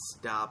trying to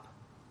stop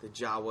the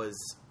Jawas,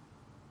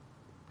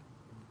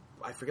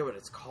 I forget what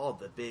it's called,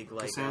 the big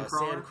sand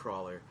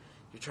crawler.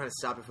 You're trying to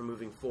stop it from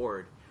moving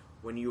forward.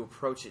 When you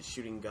approach it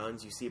shooting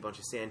guns, you see a bunch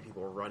of sand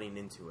people running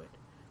into it.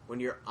 When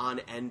you're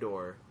on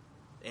Endor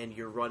and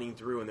you're running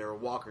through and there are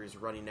walkers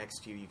running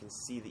next to you, you can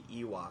see the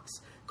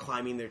Ewoks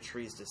climbing their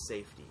trees to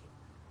safety.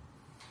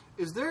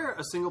 Is there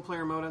a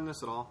single-player mode in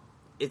this at all?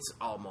 It's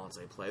all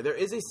multiplayer. There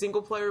is a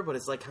single-player, but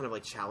it's kind of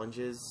like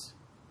challenges.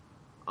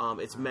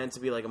 It's meant to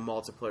be like a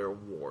multiplayer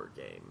war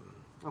game.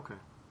 Okay.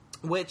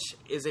 Which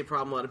is a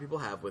problem a lot of people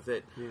have with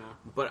it. Yeah.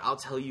 But I'll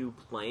tell you,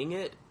 playing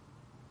it,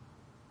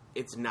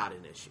 it's not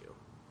an issue.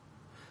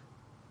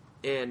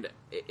 And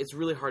it's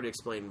really hard to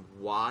explain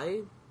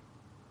why,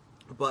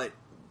 but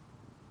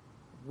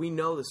we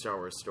know the Star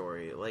Wars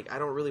story. I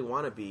don't really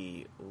want to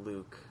be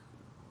Luke,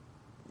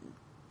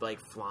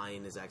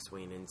 flying his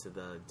X-Wing into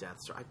the Death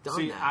Star. I've done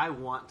that. See, I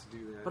want to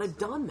do that. But I've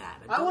done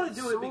that. I want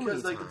to do it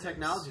because the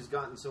technology's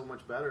gotten so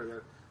much better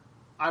that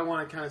I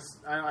want to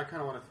I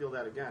kind of want to feel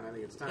that again. I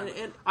think it's time.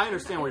 And I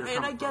understand where you're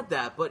coming from. And I get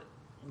that, but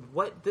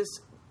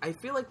I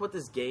feel like what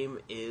this game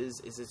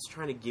is it's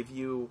trying to give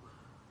you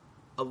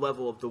a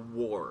level of the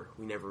war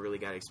we never really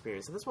got to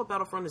experience. And that's what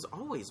Battlefront has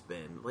always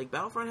been.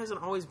 Battlefront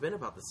hasn't always been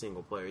about the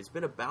single player. It's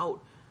been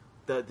about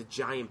the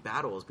giant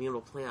battles, being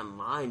able to play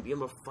online, being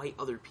able to fight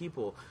other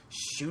people,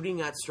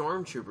 shooting at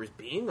stormtroopers,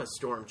 being a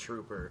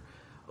stormtrooper,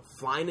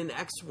 flying an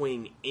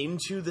X-Wing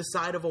into the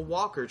side of a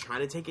walker,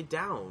 trying to take it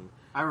down.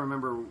 I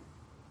remember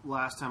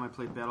last time I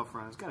played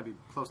Battlefront, it's got to be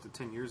close to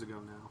 10 years ago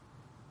now,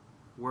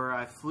 where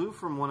I flew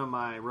from one of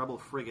my Rebel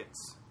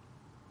frigates,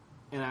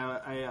 and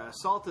I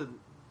assaulted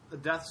a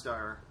Death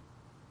Star,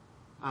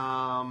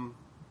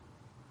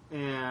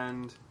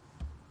 and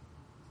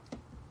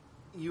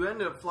you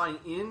end up flying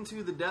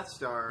into the Death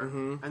Star,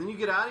 and then you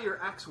get out of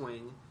your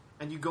X-Wing,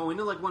 and you go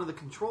into one of the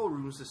control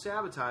rooms to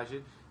sabotage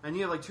it, and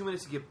you have 2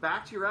 minutes to get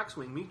back to your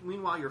X-Wing.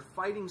 Meanwhile, you're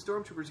fighting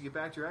stormtroopers to get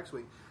back to your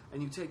X-Wing,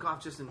 and you take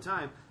off just in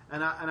time.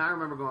 And I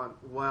remember going,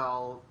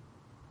 well,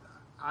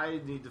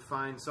 I need to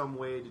find some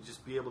way to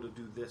just be able to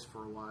do this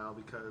for a while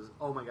because,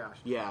 oh my gosh.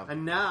 Yeah.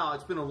 And now,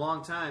 it's been a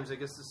long time, so I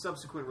guess the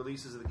subsequent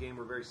releases of the game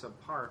were very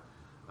subpar.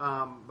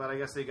 But I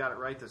guess they got it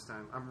right this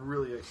time. I'm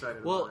really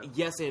excited about it. Well,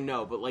 yes and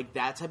no, but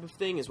that type of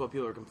thing is what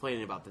people are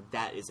complaining about,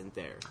 that isn't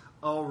there.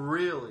 Oh,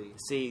 really?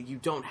 See, you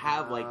don't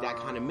have, that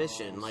kind of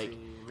mission.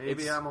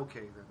 Maybe I'm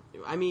okay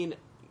then. I mean,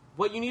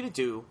 what you need to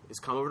do is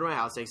come over to my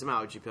house, take some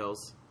allergy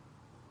pills,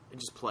 and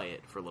just play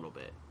it for a little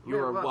bit. You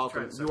are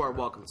welcome. You are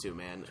welcome to,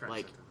 man.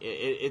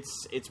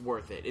 It's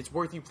worth it. It's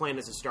worth you playing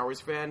as a Star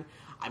Wars fan.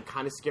 I'm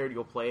kind of scared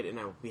you'll play it, and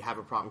we have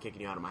a problem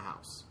kicking you out of my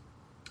house.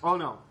 Oh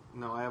no,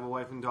 I have a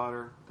wife and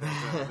daughter.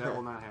 That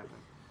will not happen.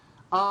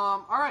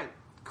 All right,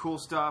 cool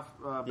stuff.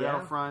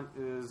 Battlefront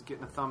is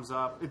getting a thumbs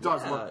up. It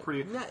does look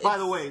pretty. By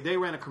the way, they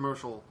ran a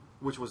commercial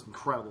which was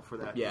incredible for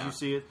that. Yeah. Did you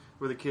see it?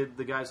 Where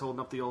the guy's holding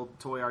up the old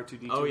toy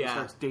R2-D2 and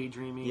starts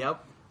daydreaming.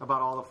 Yep.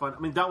 About all the fun. I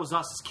mean, that was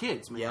us as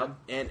kids, man. Yep,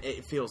 and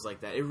it feels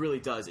like that. It really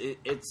does.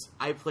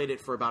 I played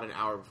it for about an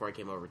hour before I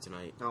came over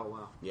tonight. Oh,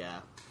 wow. Yeah.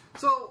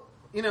 So,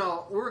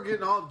 we're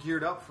getting all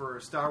geared up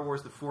for Star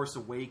Wars The Force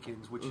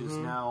Awakens, which is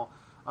now,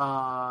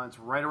 it's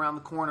right around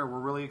the corner. We're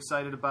really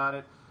excited about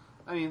it.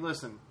 I mean,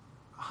 listen,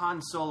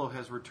 Han Solo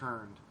has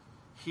returned.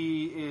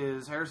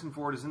 Harrison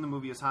Ford is in the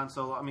movie as Han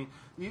Solo. I mean,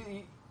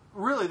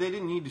 really, they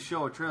didn't need to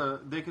show a trailer.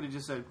 They could have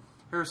just said,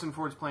 Harrison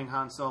Ford's playing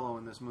Han Solo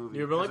in this movie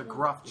as a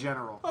gruff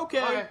general.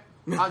 Okay.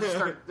 I'll just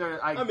start.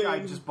 I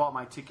just bought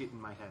my ticket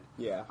in my head.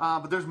 Yeah.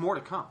 But there's more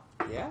to come.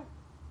 Yeah.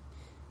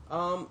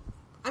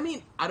 I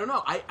mean, I don't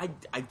know.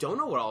 I don't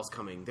know what all's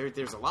coming.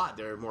 There's a lot.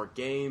 There are more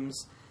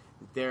games.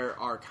 There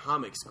are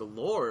comics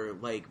galore.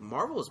 Like,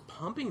 Marvel is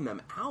pumping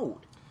them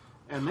out.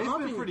 And they've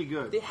been pretty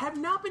good. They have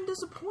not been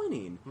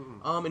disappointing.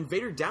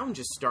 Invader Down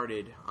just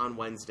started on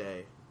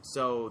Wednesday.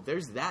 So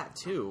there's that,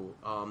 too,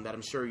 that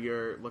I'm sure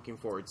you're looking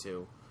forward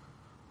to.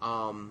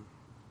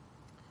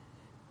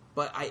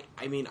 But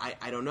I mean,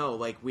 I don't know.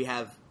 Like, we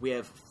have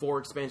 4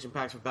 expansion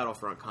packs for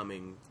Battlefront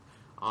coming.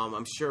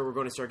 I'm sure we're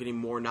going to start getting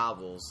more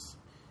novels.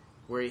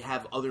 We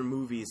have other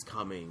movies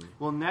coming.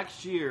 Well,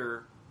 next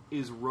year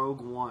is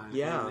Rogue One.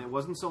 Yeah. And it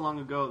wasn't so long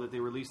ago that they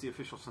released the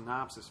official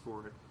synopsis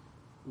for it,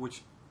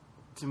 which,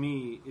 to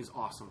me, is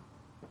awesome.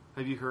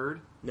 Have you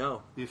heard?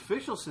 No. The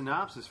official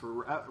synopsis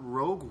for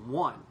Rogue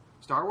One,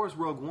 Star Wars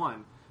Rogue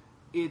One,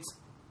 it's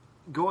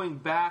going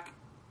back,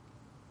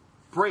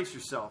 brace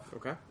yourself,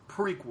 Okay.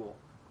 prequel,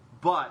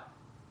 but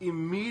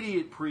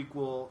immediate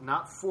prequel,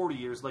 not 40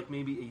 years, like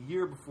maybe a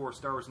year before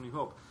Star Wars A New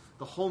Hope.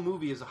 The whole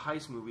movie is a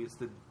heist movie. It's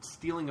the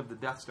stealing of the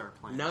Death Star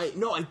plans.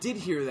 No, I did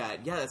hear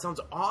that. Yeah, that sounds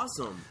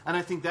awesome. And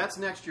I think that's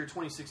next year,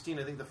 2016.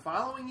 I think the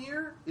following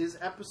year is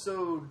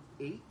Episode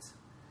 8.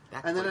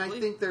 And then I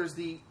think there's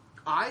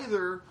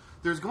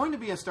there's going to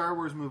be a Star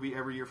Wars movie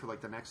every year for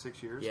like the next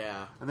 6 years.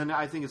 Yeah. And then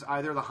I think it's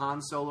either the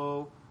Han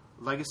Solo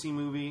Legacy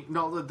movie.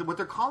 No, what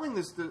they're calling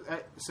this,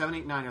 the 7,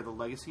 8, 9 are the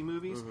Legacy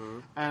movies. Mm-hmm.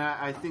 And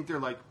I think they're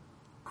like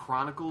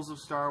Chronicles of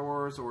Star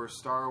Wars or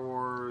Star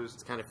Wars.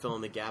 It's kind of fill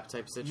in the gap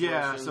type situation.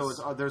 Yeah,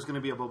 so there's going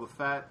to be a Boba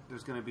Fett.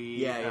 There's going to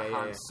be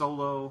Han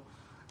Solo.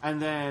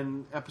 And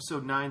then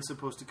Episode 9 is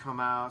supposed to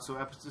come out. So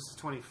this is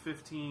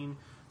 2015,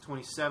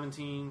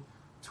 2017,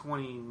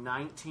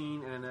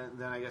 2019. And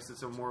then I guess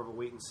it's more of a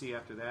wait and see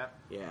after that.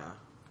 Yeah.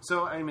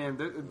 So, I mean,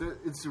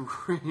 it's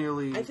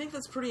really... I think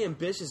that's pretty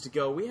ambitious to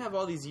go. We have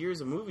all these years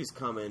of movies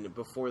coming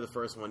before the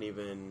first one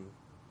even...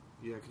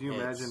 Yeah, can you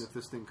imagine if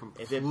this thing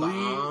completely... If it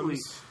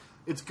bombs...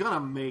 It's gonna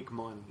make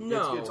money.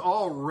 No. It's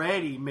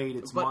already made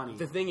its money.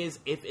 The thing is,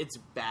 if it's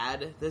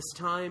bad this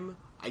time,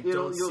 I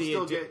don't see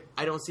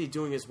it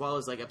doing as well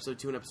as like Episode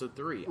 2 and Episode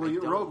 3. Well,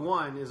 Rogue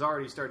One has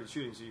already started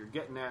shooting, so you're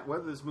getting at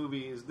whether this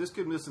movie is... This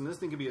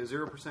thing could be a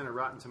 0% of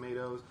Rotten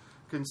Tomatoes,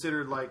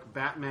 considered like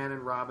Batman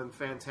and Robin,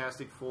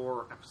 Fantastic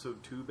Four,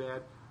 Episode 2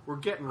 bad. We're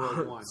getting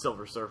Rogue One.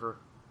 Silver Surfer.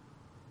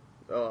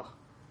 Ugh,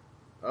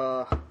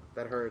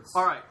 that hurts.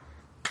 All right.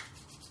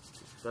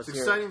 It's an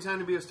exciting time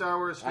to be a Star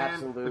Wars fan.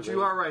 Absolutely. But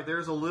you are right.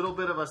 There's a little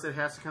bit of us that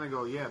has to kind of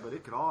go, yeah, but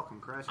it could all come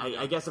crashing down.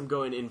 I guess I'm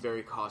going in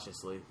very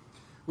cautiously.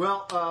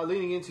 Well,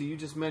 leading into, you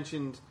just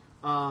mentioned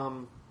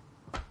the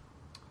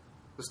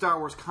Star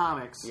Wars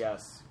comics.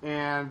 Yes.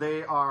 And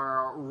they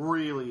are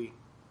really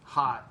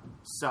hot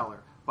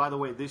seller. By the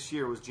way, this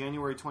year was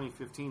January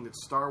 2015 that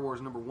Star Wars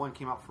 #1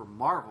 came out for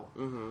Marvel.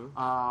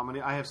 Mm-hmm.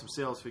 And I have some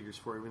sales figures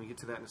for you. We're going to get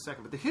to that in a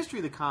second. But the history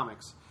of the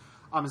comics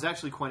is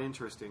actually quite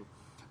interesting.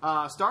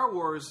 Star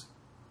Wars,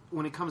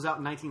 when it comes out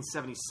in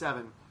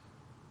 1977,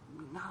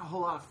 not a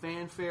whole lot of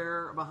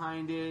fanfare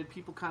behind it.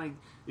 People kind of...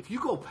 If you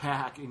go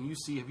back and you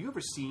see... Have you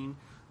ever seen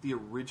the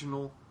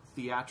original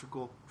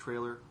theatrical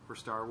trailer for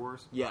Star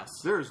Wars? Yes.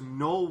 There is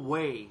no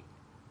way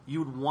you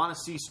would want to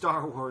see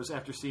Star Wars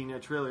after seeing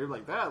that trailer. You're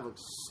like, that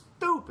looks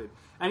stupid.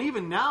 And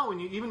even now,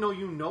 even though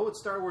you know what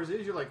Star Wars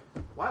is, you're like,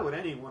 why would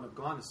anyone have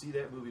gone to see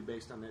that movie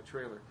based on that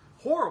trailer?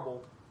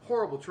 Horrible,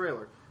 horrible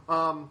trailer.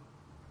 And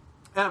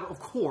of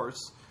course,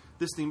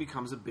 this thing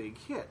becomes a big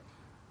hit.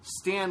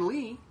 Stan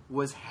Lee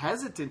was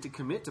hesitant to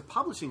commit to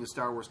publishing a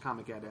Star Wars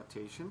comic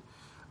adaptation.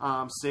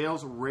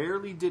 Sales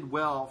rarely did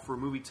well for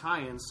movie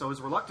tie-ins, so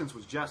his reluctance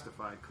was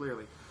justified,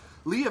 clearly.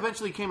 Lee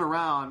eventually came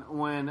around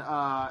when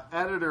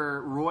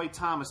editor Roy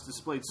Thomas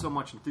displayed so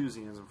much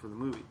enthusiasm for the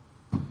movie.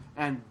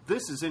 And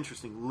this is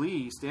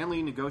interesting. Stan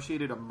Lee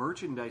negotiated a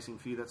merchandising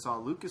fee that saw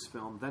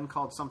Lucasfilm, then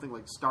called something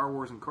like Star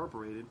Wars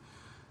Incorporated,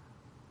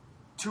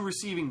 to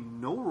receiving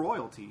no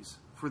royalties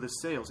for the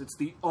sales. It's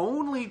the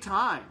only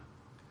time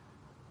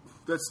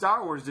that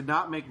Star Wars did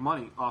not make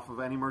money off of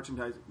any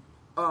merchandising,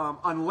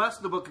 unless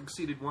the book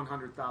exceeded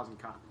 100,000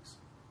 copies.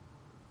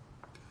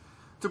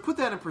 To put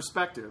that in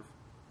perspective,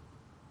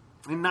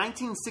 in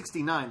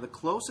 1969, the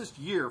closest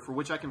year for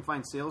which I can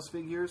find sales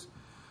figures,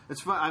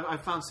 I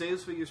found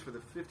sales figures for the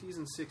 50s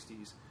and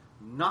 60s,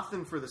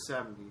 nothing for the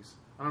 70s.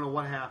 I don't know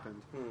what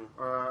happened,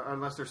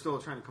 unless they're still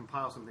trying to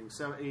compile something,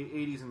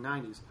 80s and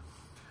 90s.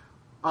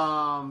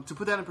 To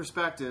put that in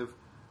perspective,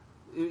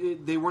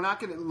 they were not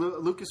going to...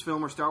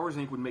 Lucasfilm or Star Wars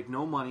Inc. would make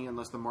no money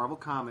unless the Marvel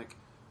comic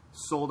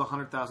sold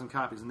 100,000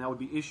 copies, and that would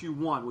be issue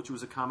 1, which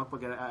was a comic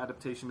book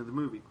adaptation of the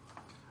movie.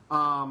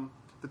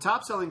 The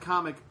top-selling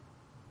comic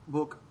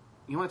book...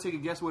 You want to take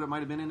a guess what it might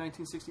have been in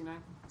 1969?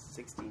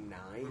 69?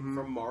 Mm-hmm.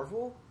 From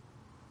Marvel?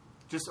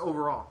 Just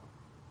overall.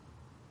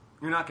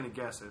 You're not going to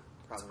guess it.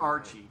 Probably it's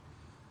Archie.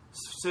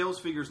 Sales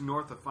figures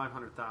north of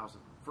 500,000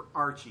 for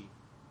Archie,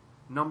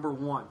 number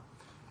 1.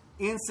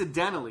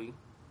 Incidentally,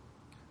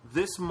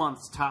 this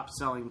month's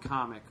top-selling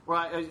comic,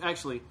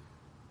 actually,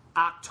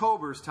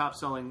 October's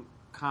top-selling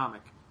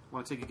comic.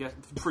 Want to take a guess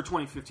for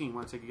 2015?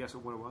 Want to take a guess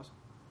at what it was?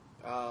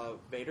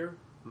 Vader.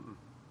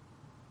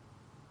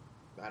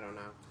 I don't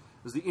know.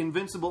 It was the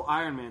Invincible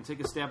Iron Man.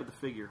 Take a stab at the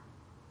figure.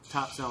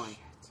 Top-selling.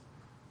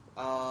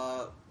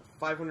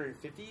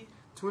 550.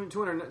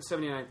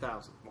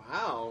 279,000.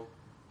 Wow.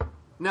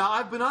 Now,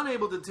 I've been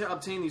unable to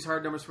obtain these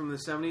hard numbers from the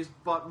 70s,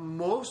 but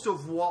most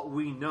of what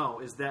we know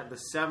is that the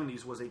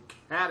 70s was a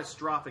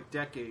catastrophic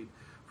decade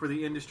for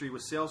the industry,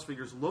 with sales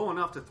figures low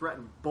enough to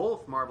threaten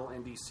both Marvel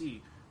and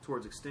DC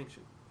towards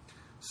extinction.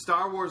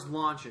 Star Wars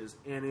launches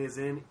and is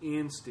an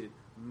instant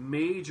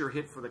major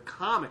hit for the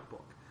comic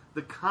book.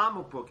 The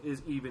comic book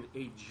is even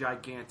a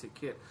gigantic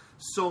hit.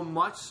 So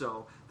much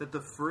so that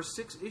the first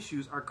 6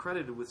 issues are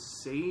credited with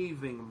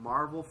saving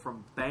Marvel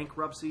from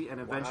bankruptcy and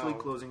eventually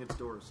closing its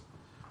doors.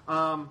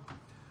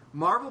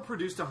 Marvel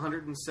produced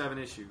 107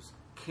 issues,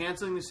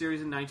 canceling the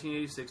series in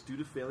 1986 due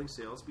to failing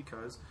sales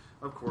because,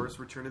 of course,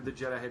 Return of the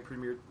Jedi had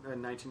premiered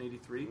in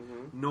 1983.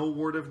 No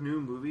word of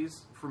new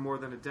movies for more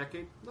than a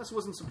decade. This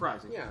wasn't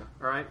surprising. Yeah.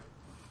 All right?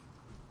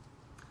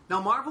 Now,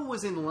 Marvel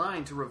was in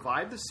line to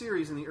revive the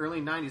series in the early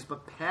 90s,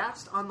 but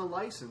passed on the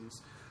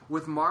license,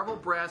 with Marvel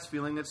brass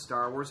feeling that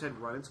Star Wars had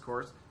run its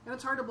course, and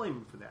it's hard to blame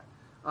them for that.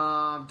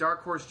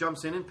 Dark Horse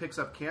jumps in and picks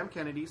up Cam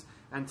Kennedy's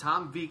and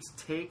Tom Veek's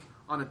take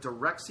on a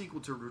direct sequel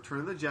to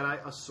Return of the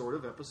Jedi, a sort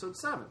of Episode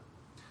 7.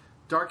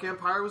 Dark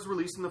Empire was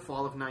released in the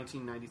fall of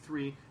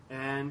 1993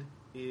 and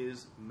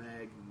is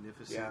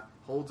magnificent. Yeah.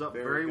 Holds up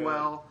Very very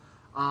well.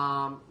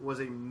 Was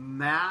a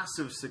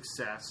massive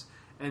success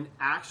and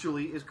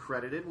actually is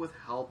credited with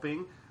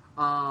helping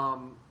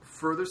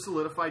further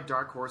solidify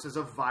Dark Horse as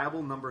a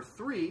viable number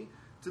 3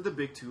 to the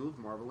big two of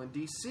Marvel and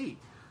DC.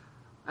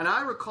 And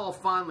I recall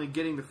fondly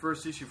getting the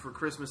first issue for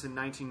Christmas in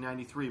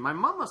 1993. My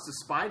mom must have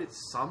spied it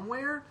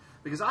somewhere,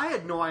 because I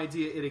had no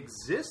idea it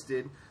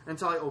existed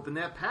until I opened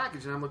that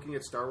package and I'm looking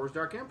at Star Wars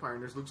Dark Empire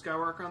and there's Luke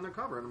Skywalker on the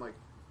cover. And I'm like,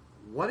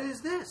 what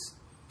is this?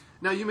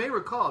 Now, you may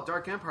recall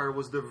Dark Empire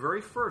was the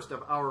very first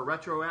of our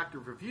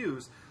retroactive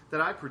reviews that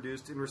I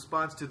produced in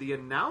response to the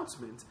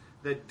announcement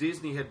that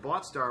Disney had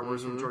bought Star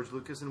Wars from George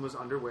Lucas and was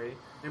underway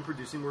in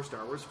producing more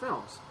Star Wars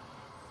films.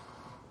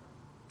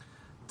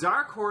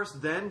 Dark Horse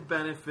then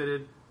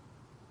benefited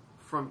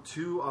from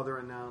 2 other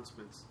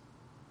announcements.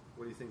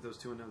 What do you think those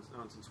 2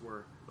 announcements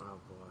were? Oh,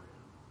 boy.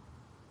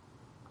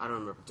 I don't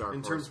remember Dark Horse.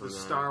 In terms of the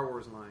Star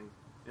Wars line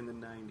in the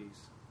 90s.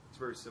 It's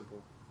very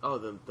simple. Oh,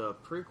 the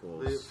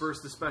prequels.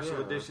 The special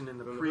edition and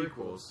the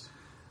prequels.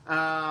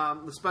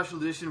 The special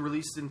edition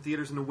released in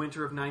theaters in the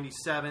winter of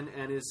 97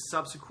 and is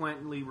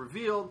subsequently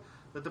revealed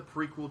that the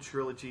prequel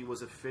trilogy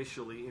was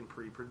officially in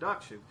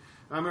pre-production.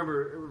 I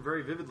remember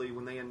very vividly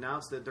when they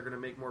announced that they're going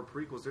to make more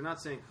prequels. They're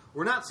not saying,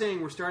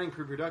 we're starting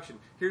pre-production.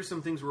 Here's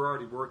some things we're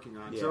already working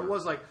on. Yeah. So it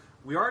was like,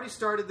 we already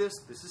started this.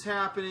 This is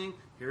happening.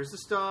 Here's the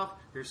stuff.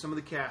 Here's some of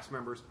the cast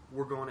members.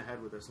 We're going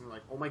ahead with this. And they're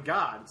like, oh my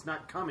God, it's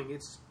not coming.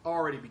 It's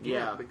already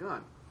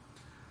begun.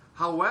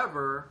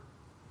 However,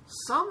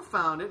 some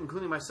found it,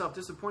 including myself,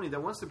 disappointing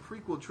that once the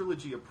prequel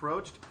trilogy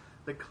approached,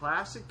 the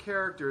classic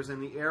characters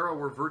in the era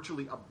were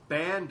virtually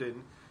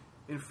abandoned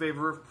in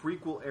favor of the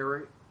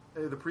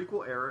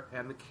prequel era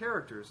and the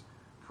characters.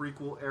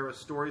 Prequel era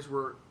stories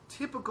were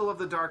typical of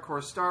the Dark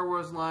Horse Star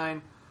Wars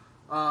line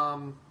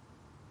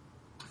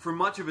for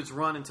much of its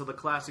run until the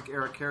classic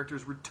era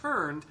characters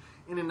returned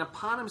in an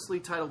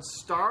eponymously titled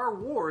Star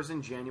Wars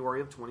in January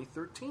of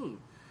 2013.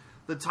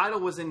 The title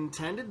was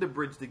intended to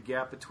bridge the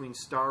gap between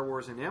Star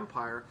Wars and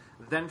Empire,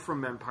 then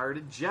from Empire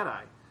to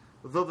Jedi,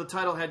 though the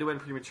title had to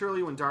end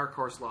prematurely when Dark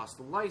Horse lost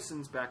the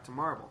license back to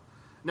Marvel.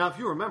 Now, if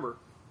you remember,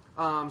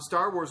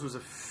 Star Wars was a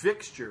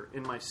fixture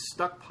in my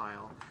stuck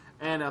pile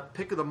and a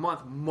pick of the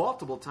month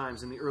multiple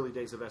times in the early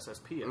days of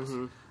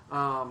SSPS.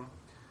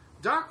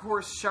 Dark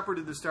Horse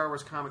shepherded the Star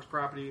Wars comics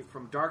property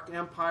from Dark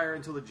Empire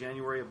until the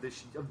January of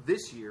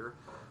this year,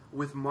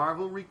 with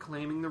Marvel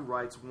reclaiming the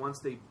rights once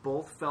they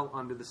both fell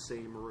under the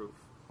same roof.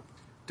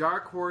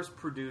 Dark Horse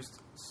produced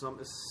some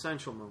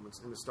essential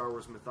moments in the Star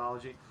Wars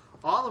mythology,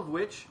 all of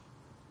which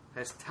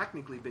has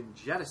technically been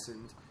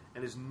jettisoned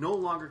and is no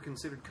longer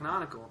considered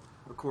canonical,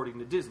 according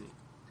to Disney.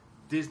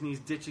 Disney's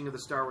ditching of the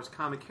Star Wars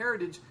comic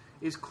heritage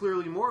is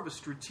clearly more of a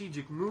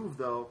strategic move,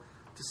 though,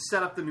 to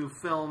set up the new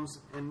films,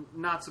 and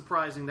not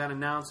surprising that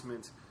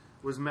announcement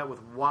was met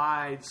with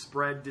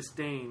widespread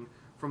disdain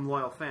from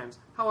loyal fans.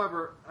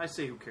 However, I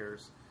say who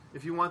cares?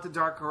 If you want the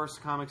Dark Horse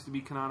comics to be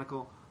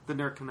canonical, then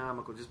they're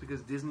canonical. Just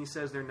because Disney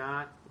says they're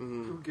not,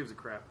 who gives a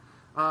crap?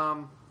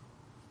 And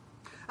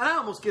I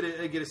almost get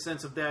a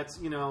sense of that,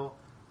 you know,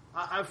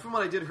 from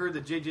what I heard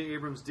that J.J.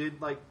 Abrams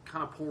did, like,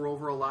 kind of pour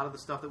over a lot of the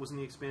stuff that was in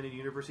the expanded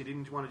universe. He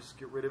didn't want to just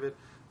get rid of it.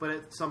 But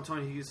at some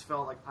time, he just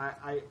felt like,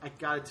 I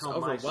got to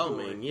tell my story.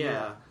 Overwhelming,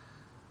 yeah.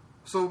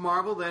 So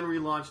Marvel then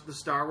relaunched the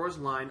Star Wars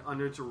line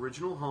under its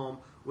original home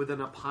with an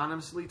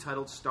eponymously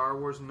titled Star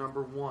Wars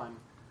 #1.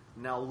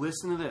 Now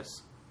listen to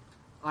this.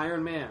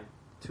 Iron Man,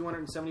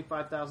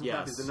 275,000 Yes.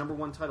 copies. The number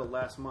one title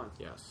last month.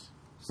 Yes.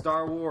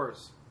 Star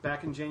Wars,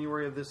 back in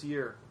January of this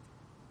year.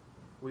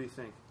 What do you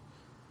think?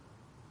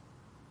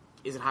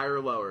 Is it higher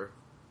or lower?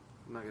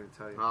 I'm not going to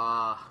tell you.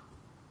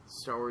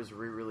 Star Wars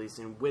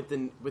re-releasing with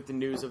the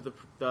news of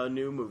the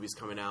new movies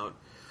coming out.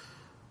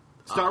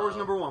 Star Wars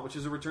number one, which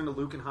is a return to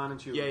Luke and Han and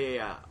Chewie.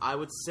 Yeah. I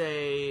would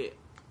say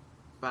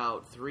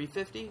about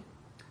 350.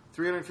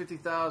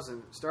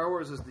 350,000. Star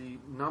Wars is the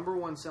number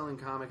one selling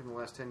comic in the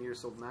last 10 years,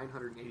 sold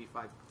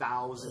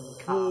 985,000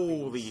 copies.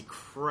 Holy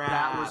crap.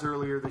 That was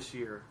earlier this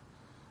year.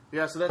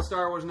 Yeah, so that's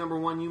Star Wars number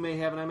one. You may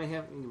have, and I may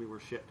have. We were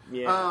shit.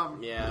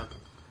 Yeah.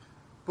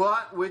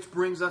 But, which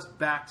brings us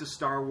back to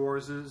Star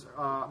Wars'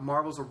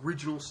 Marvel's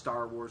original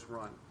Star Wars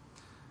run.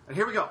 And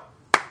here we go.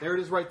 There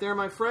it is right there,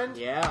 my friend.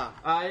 Yeah.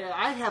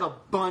 I had a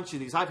bunch of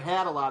these. I've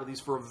had a lot of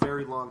these for a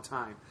very long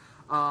time.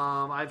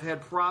 I've had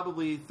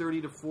probably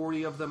 30 to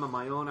 40 of them on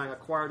my own. I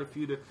acquired a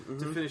few to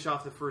finish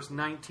off. The first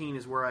 19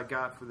 is where I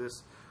got for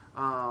this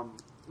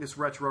this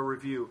retro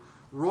review.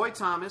 Roy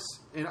Thomas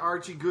and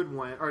Archie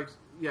Goodwin.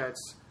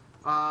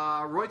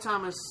 Roy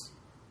Thomas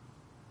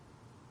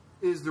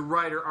is the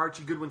writer.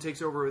 Archie Goodwin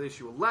takes over with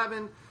issue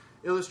 11.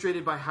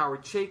 Illustrated by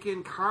Howard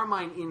Chaykin.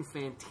 Carmine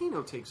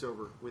Infantino takes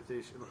over with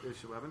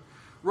issue 11.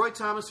 Roy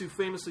Thomas, who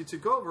famously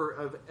took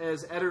over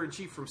as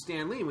editor-in-chief from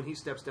Stan Lee when he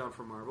steps down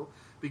from Marvel,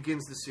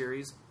 begins the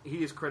series.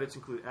 His credits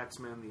include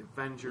X-Men, The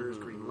Avengers,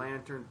 Green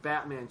Lantern,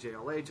 Batman,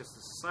 JLA,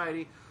 Justice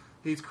Society.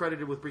 He's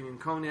credited with bringing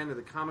Conan to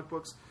the comic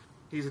books.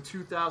 He's a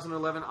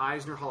 2011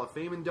 Eisner Hall of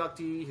Fame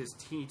inductee.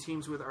 He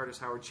teams with artist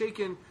Howard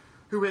Chaykin,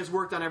 who has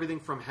worked on everything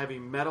from heavy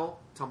metal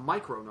to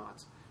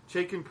Micronauts.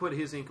 Chaykin put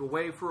his ink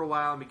away for a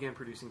while and began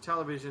producing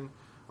television.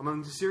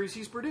 Among the series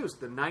he's produced,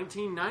 the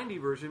 1990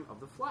 version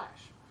of The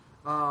Flash.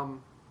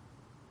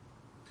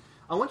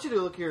 I want you to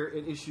look here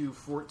at issue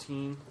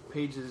 14,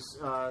 pages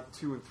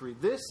 2 and 3.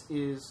 This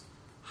is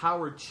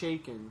Howard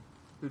Chaykin,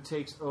 who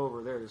takes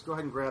over. There it is. Go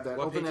ahead and grab that.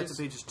 Open that to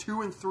pages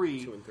 2 and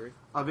 3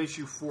 of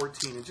issue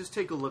 14, and just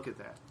take a look at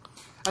that.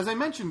 As I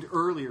mentioned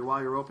earlier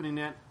while you're opening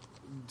that,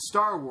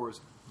 Star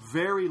Wars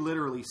very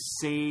literally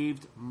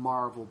saved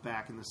Marvel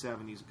back in the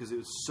 70s because it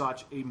was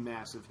such a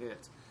massive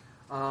hit.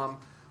 Well,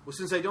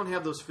 since I don't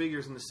have those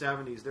figures in the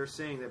 70s, they're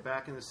saying that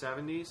back in the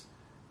 70s,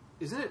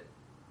 isn't it?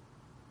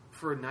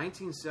 For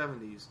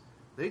 1970s,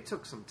 they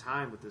took some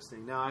time with this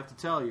thing. Now, I have to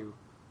tell you,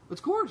 it's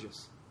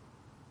gorgeous.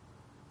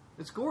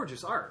 It's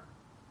gorgeous art.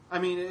 I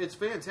mean, it's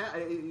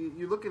fantastic.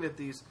 You're looking at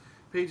these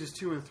pages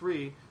 2 and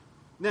 3.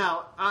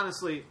 Now,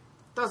 honestly, it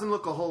doesn't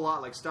look a whole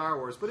lot like Star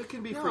Wars, but it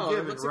can be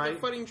forgiven, it looks right? like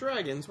they're fighting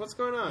dragons. What's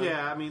going on?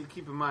 Yeah, I mean,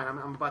 keep in mind,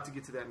 I'm about to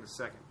get to that in a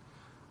second.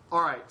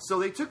 All right, so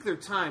they took their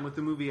time with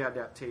the movie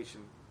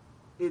adaptation.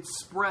 It's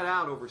spread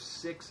out over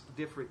 6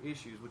 different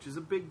issues, which is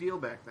a big deal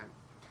back then.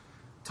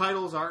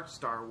 Titles are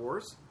Star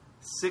Wars,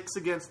 6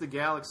 Against the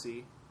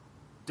Galaxy,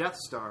 Death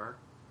Star,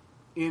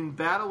 In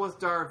Battle with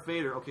Darth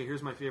Vader. Okay,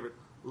 here's my favorite.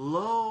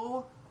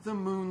 Lo, the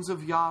Moons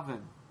of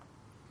Yavin.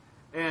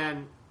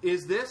 And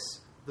is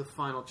this the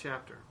final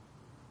chapter?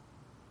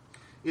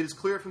 It is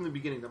clear from the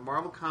beginning that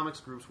Marvel Comics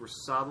groups were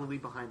solidly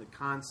behind the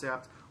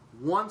concept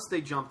once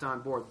they jumped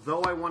on board,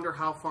 though I wonder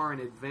how far in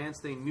advance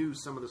they knew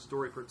some of the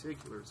story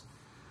particulars.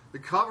 The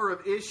cover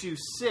of issue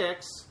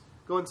 6,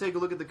 go and take a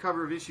look at the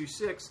cover of issue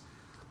 6,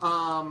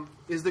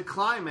 is the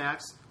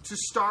climax to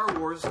Star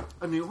Wars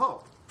A New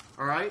Hope.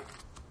 All right?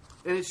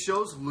 And it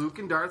shows Luke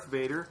and Darth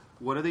Vader.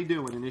 What are they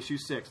doing in issue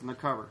 6 in the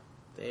cover?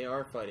 They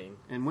are fighting.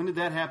 And when did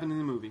that happen in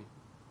the movie?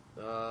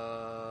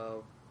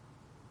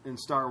 In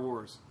Star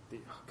Wars. Oh,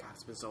 God,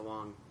 it's been so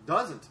long.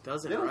 Doesn't,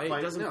 right? Fight,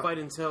 it doesn't fight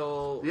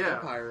until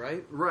Empire,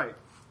 right? Right.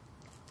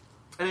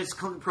 And it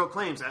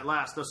proclaims, at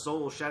last, the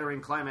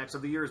soul-shattering climax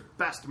of the year's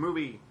best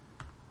movie.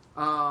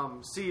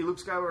 See, Luke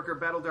Skywalker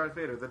battle Darth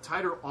Vader. The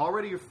title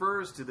already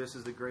refers to this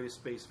as the greatest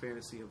space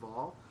fantasy of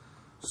all.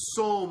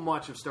 So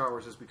much of Star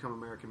Wars has become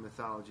American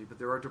mythology, but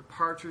there are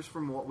departures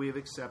from what we have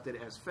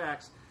accepted as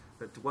facts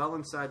that dwell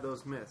inside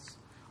those myths.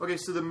 Okay,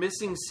 so the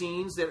missing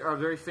scenes that are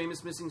very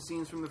famous missing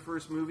scenes from the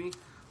first movie.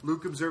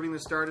 Luke observing the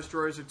Star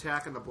Destroyer's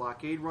attack on the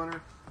blockade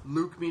runner.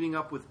 Luke meeting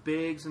up with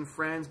Biggs and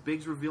friends.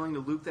 Biggs revealing to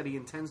Luke that he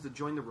intends to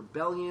join the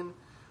rebellion.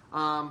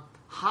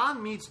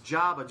 Han meets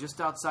Jabba just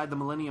outside the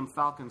Millennium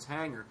Falcon's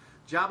hangar.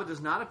 Jabba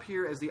does not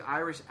appear as the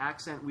Irish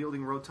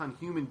accent-wielding rotund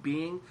human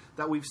being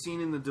that we've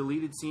seen in the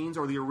deleted scenes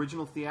or the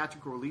original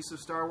theatrical release of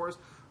Star Wars,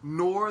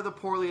 nor the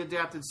poorly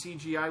adapted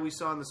CGI we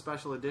saw in the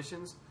special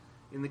editions.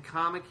 In the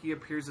comic, he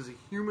appears as a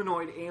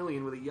humanoid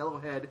alien with a yellow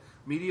head,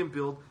 medium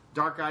build,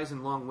 dark eyes,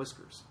 and long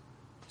whiskers.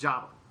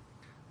 Jabba.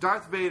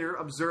 Darth Vader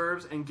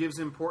observes and gives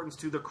importance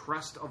to the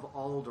crest of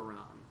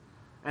Alderaan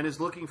and is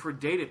looking for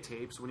data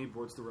tapes when he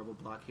boards the Rebel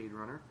blockade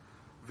runner.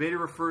 Vader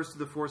refers to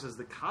the Force as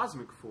the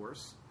Cosmic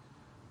Force.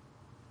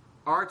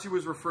 R2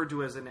 is referred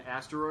to as an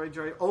asteroid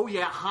droid. Oh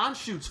yeah, Han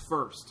shoots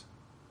first.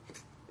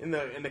 In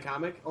the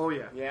comic? Oh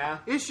yeah. Yeah.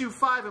 Issue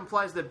 5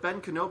 implies that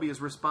Ben Kenobi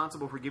is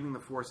responsible for giving the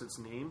Force its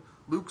name.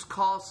 Luke's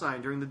call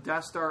sign during the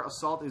Death Star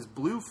assault is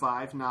Blue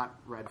 5, not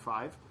Red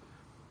 5.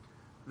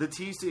 The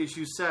tease to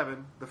issue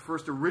 7, the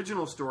first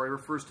original story,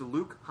 refers to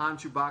Luke, Han,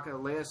 Chewbacca,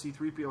 Leia,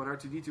 C-3PO, and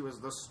R2-D2 as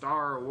the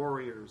Star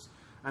Warriors.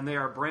 And they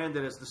are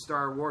branded as the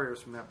Star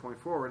Warriors from that point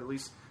forward, at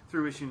least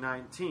through issue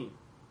 19.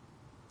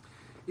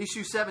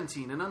 Issue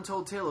 17, An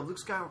Untold Tale of Luke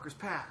Skywalker's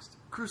Past,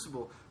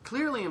 Crucible,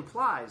 clearly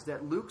implies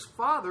that Luke's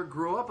father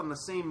grew up on the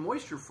same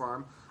moisture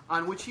farm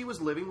on which he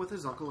was living with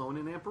his Uncle Owen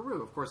in Aunt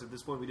Beru. Of course, at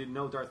this point, we didn't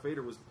know Darth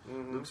Vader was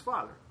Luke's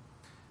father.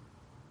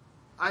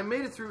 I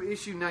made it through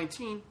issue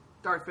 19.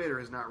 Darth Vader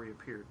has not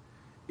reappeared.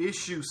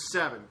 Issue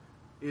 7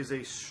 is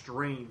a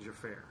strange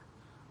affair.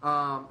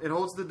 It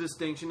holds the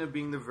distinction of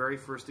being the very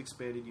first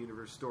expanded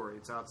universe story.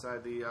 It's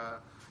outside the...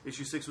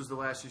 issue 6 was the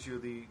last issue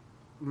of the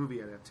movie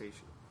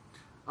adaptation.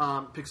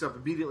 Picks up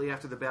immediately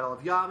after the Battle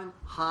of Yavin.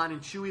 Han and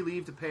Chewie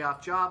leave to pay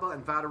off Jabba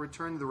and vow to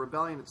return to the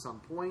rebellion at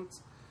some point.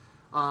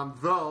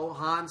 Though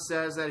Han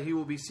says that he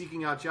will be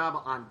seeking out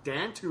Jabba on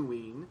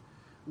Dantooine,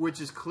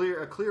 which is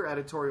a clear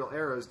editorial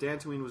error, as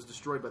Dantooine was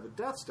destroyed by the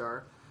Death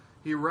Star.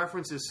 He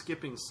references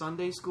skipping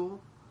Sunday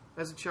school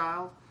as a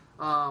child,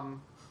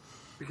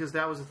 because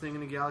that was a thing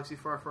in a galaxy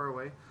far, far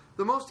away.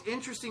 The most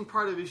interesting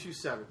part of issue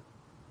 7,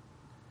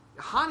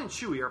 Han and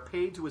Chewie are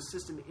paid to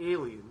assist an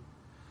alien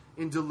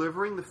in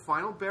delivering the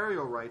final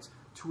burial rites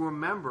to a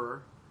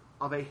member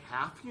of a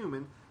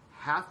half-human,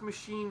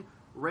 half-machine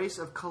race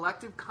of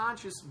collective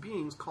conscious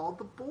beings called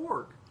the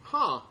Borg.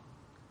 Huh.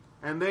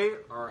 And they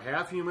are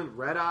half-human,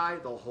 red-eye,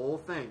 the whole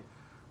thing.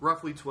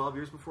 Roughly 12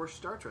 years before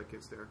Star Trek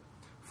gets there.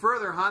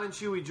 Further, Han and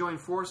Chewie join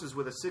forces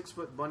with a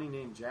 6-foot bunny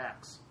named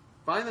Jax.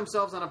 Find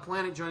themselves on a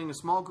planet joining a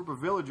small group of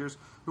villagers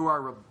who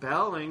are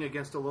rebelling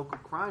against a local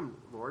crime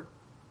lord.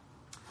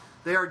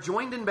 They are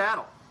joined in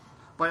battle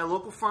by a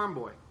local farm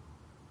boy.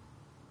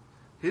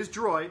 His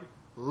droid,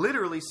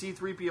 literally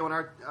C-3PO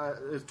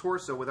and his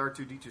torso with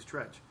R2-D2's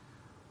trench.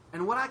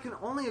 And what I can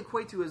only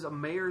equate to as a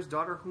mayor's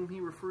daughter whom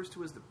he refers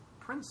to as the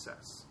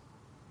princess.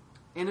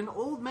 And an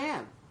old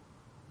man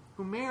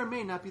who may or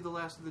may not be the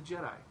last of the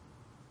Jedi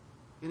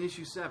in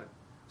issue 7.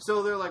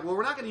 So they're like, well,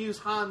 we're not going to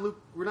use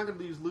we're not going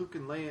to use Luke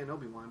and Leia and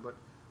Obi-Wan, but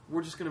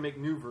we're just going to make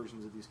new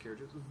versions of these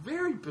characters.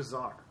 Very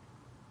bizarre.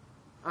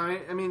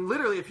 I mean,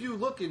 literally, if you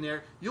look in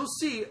there, you'll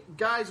see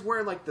guys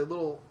wearing like the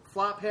little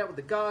flop hat with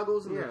the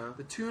goggles and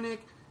the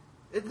tunic.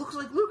 It looks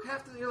like Luke.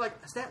 You're like,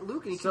 is that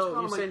Luke? And he so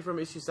you're saying from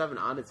issue 7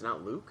 on, it's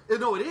not Luke?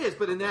 No, it is.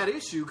 But in that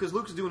issue, because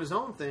Luke's doing his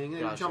own thing,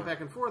 and you jump back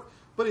and forth.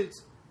 But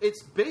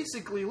it's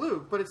basically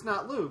Luke, but it's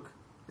not Luke.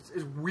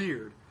 It's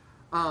weird.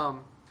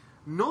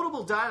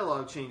 Notable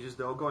dialogue changes,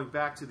 though, going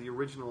back to the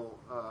original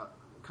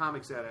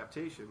comics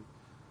adaptation.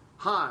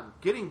 Han,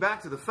 getting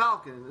back to the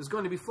Falcon, is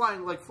going to be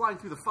flying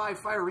through the 5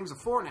 fire rings of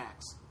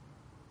Fornax.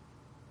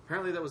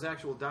 Apparently that was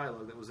actual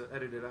dialogue that was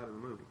edited out of the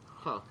movie.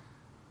 Huh.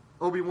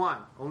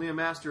 Obi-Wan, only a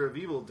master of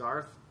evil,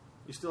 Darth.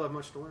 You still have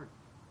much to learn.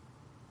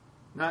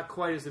 Not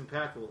quite as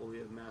impactful,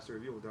 only a master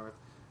of evil, Darth.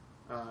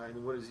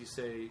 And what does he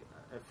say?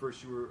 At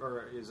first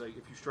is like,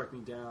 if you strike me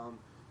down,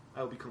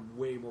 I will become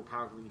way more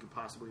powerful than you could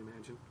possibly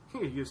imagine.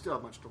 You still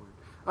have much to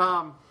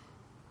learn.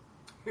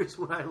 Here's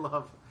what I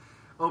love.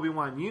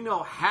 Obi-Wan, you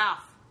know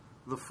half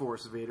the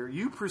Force, Vader.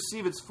 You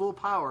perceive its full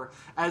power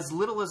as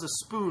little as a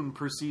spoon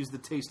perceives the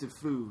taste of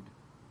food.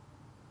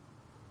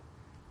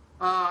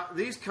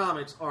 These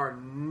comics are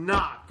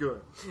not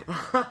good.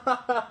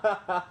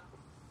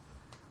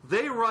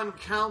 They run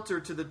counter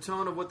to the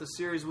tone of what the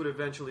series would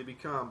eventually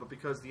become, but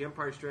because The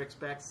Empire Strikes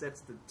Back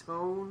sets the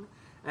tone,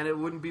 and it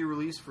wouldn't be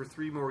released for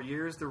 3 more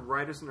years, the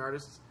writers and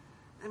artists,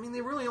 I mean,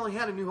 they really only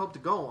had A New Hope to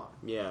go on.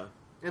 Yeah.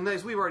 And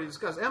as we've already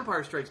discussed,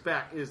 Empire Strikes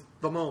Back is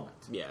the moment.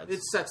 Yeah.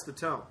 It sets the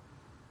tone.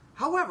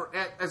 However,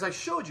 as I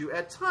showed you,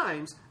 at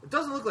times, it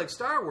doesn't look like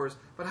Star Wars,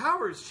 but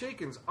Howard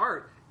Chaykin's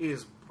art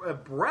is a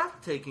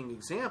breathtaking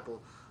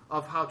example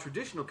of how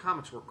traditional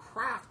comics were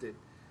crafted.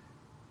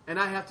 And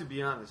I have to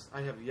be honest,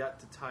 I have yet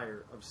to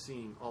tire of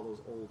seeing all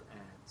those old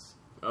ads.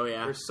 Oh,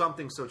 yeah? There's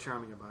something so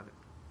charming about it.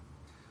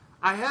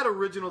 I had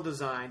original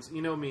designs.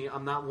 You know me,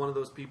 I'm not one of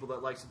those people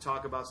that likes to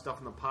talk about stuff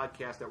in the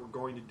podcast that we're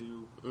going to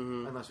do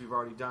unless we've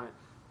already done it.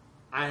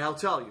 I'll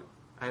tell you,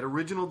 I had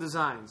original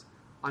designs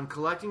on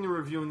collecting and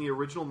reviewing the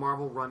original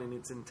Marvel run in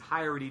its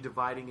entirety,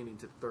 dividing it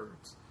into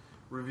thirds.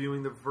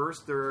 Reviewing the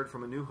first third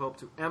from A New Hope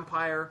to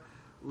Empire,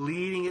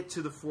 leading it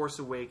to The Force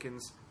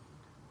Awakens.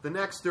 The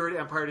next third,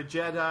 Empire to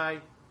Jedi,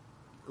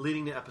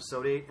 leading to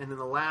Episode 8. And then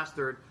the last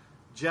third,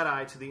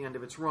 Jedi to the end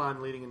of its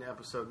run, leading into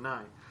Episode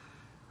 9.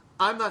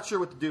 I'm not sure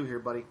what to do here,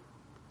 buddy.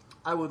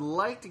 I would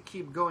like to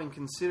keep going,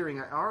 considering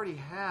I already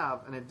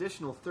have an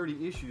additional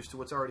 30 issues to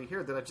what's already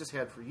here that I've just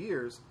had for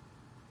years,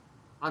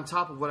 on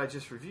top of what I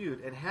just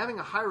reviewed. And having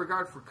a high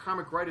regard for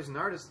comic writers and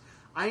artists,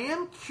 I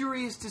am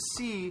curious to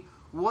see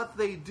what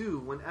they do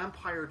when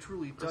Empire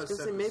truly does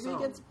set the maybe tone. it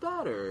gets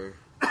better.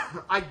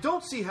 I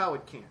don't see how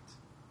it can't.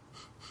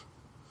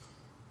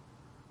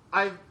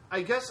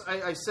 I guess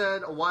I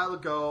said a while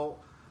ago,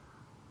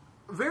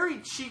 very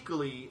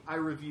cheekily, I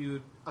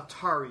reviewed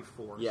Atari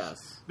Force. Yes.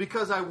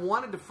 Because I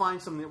wanted to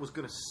find something that was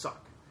going to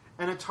suck.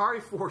 And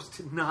Atari Force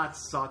did not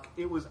suck.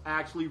 It was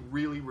actually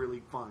really,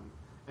 really fun.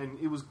 And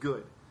it was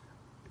good.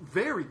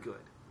 Very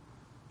good.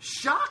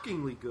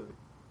 shockingly good.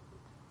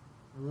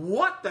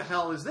 What the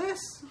hell is this?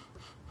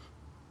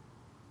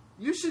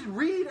 You should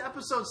read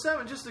episode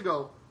 7 just to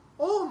go,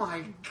 oh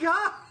my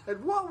god,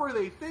 what were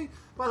they thinking?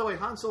 By the way,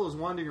 Han Solo's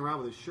wandering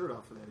around with his shirt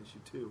off for that issue,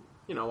 too.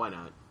 You know, why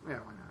not? Yeah,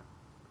 why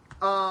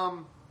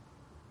not?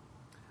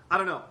 I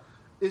don't know.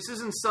 This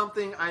isn't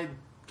something I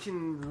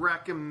can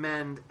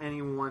recommend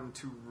anyone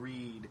to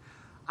read.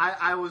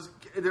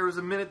 There was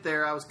a minute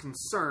there I was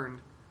concerned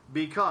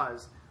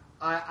because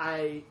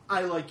I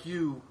like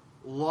you,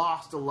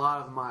 lost a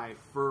lot of my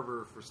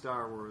fervor for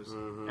Star Wars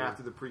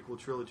after the prequel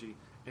trilogy,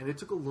 and it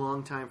took a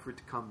long time for it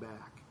to come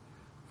back.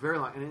 Very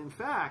long. And in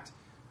fact,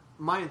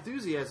 my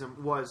enthusiasm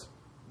was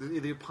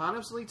the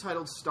eponymously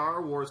titled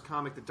Star Wars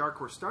comic that Dark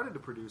Horse started to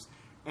produce.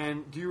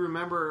 And do you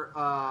remember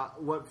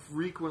what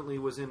frequently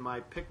was in my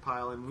pick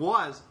pile and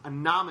was a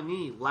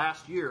nominee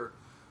last year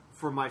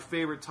for my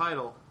favorite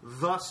title,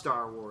 The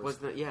Star Wars,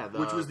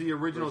 which was the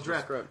original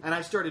draft. Script. And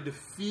I started to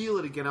feel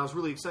it again. I was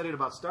really excited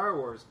about Star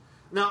Wars.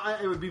 Now,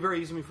 it would be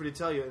very easy for me to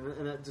tell you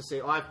and to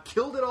say, oh, I've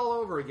killed it all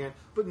over again.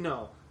 But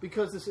no,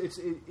 because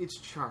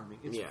it's charming.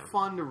 It's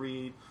fun to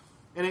read.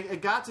 And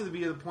it got to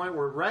be at the point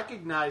where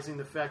recognizing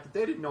the fact that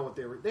they didn't know what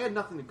they had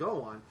nothing to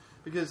go on.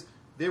 Because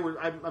they were,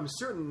 I'm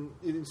certain,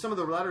 in some of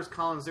the letters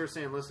columns, they're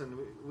saying, listen,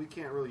 we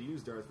can't really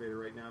use Darth Vader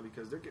right now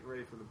because they're getting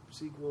ready for the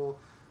sequel.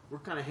 We're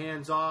kind of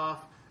hands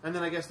off. And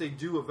then I guess they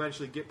do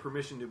eventually get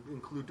permission to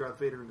include Darth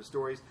Vader in the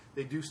stories.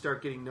 They do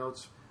start getting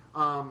notes.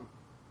 And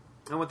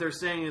what they're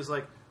saying is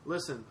like,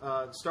 listen,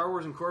 Star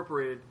Wars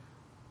Incorporated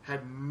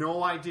had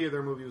no idea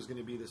their movie was going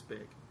to be this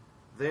big.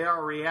 They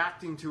are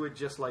reacting to it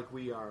just like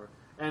we are.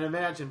 And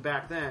imagine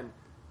back then,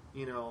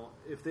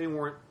 if they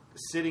weren't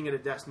sitting at a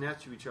desk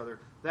next to each other,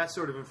 that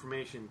sort of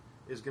information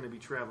is going to be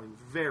traveling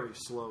very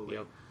slowly.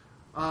 Yep.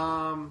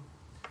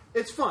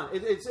 It's fun.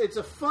 It's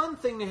a fun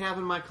thing to have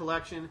in my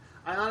collection.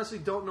 I honestly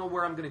don't know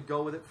where I'm going to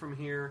go with it from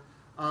here.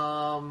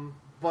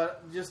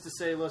 But just to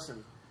say,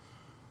 listen,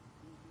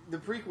 the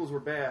prequels were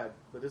bad,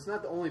 but it's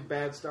not the only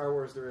bad Star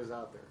Wars there is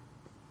out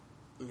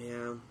there.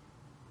 Yeah.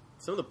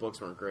 Some of the books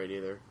weren't great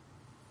either.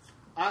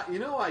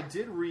 I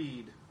did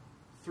read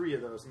 3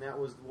 of those, and that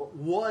was what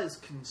was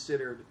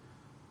considered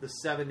the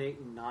 7, 8,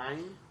 and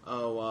 9.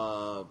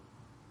 Oh,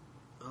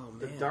 man.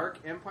 The Dark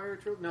Empire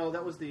trilogy? No,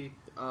 that was the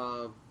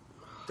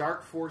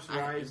Dark Force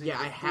Rising.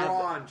 I have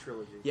Thrawn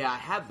trilogy. Yeah, I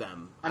have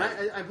them. And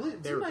I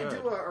believe didn't I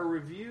do a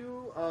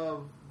review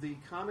of the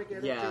comic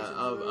adaptation? Yeah,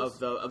 of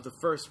the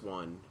first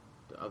one,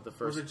 of the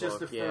first. Was it just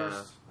book? the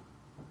first?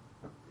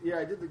 Yeah,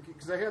 I did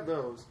because I had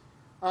those.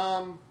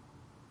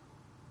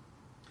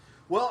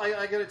 Well,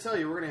 I got to tell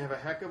you, we're going to have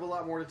a heck of a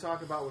lot more to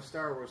talk about with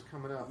Star Wars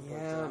coming up.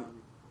 Yeah,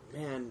 but,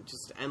 man,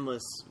 just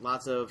endless.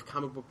 Lots of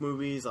comic book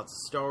movies, lots of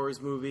Star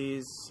Wars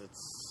movies.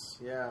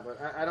 Yeah,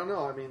 but I don't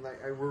know. I mean,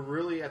 we're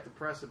really at the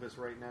precipice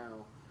right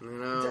now. You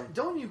know.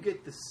 Don't you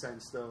get the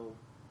sense, though?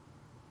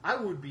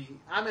 I'm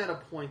at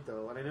a point,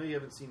 though, and I know you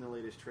haven't seen the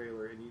latest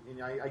trailer,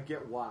 and I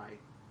get why.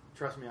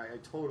 Trust me, I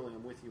totally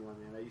am with you on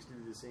that. I used to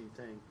do the same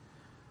thing.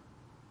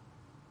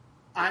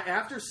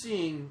 After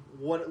seeing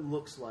what it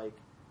looks like,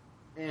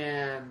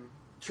 and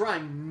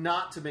trying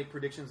not to make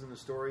predictions in the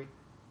story,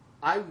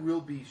 I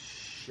will be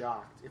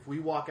shocked if we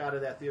walk out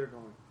of that theater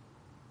going,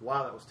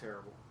 wow, that was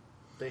terrible.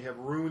 They have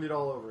ruined it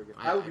all over again.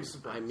 I would be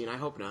surprised. I mean, I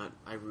hope not.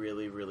 I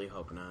really, really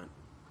hope not.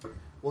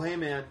 Well, hey,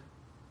 man.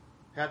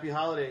 Happy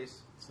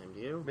holidays. Same to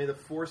you. May the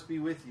Force be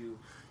with you.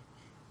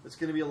 It's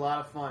going to be a lot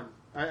of fun.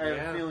 I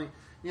have a feeling,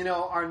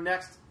 our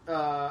next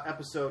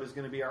episode is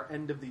going to be our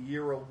end of the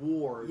year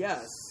awards.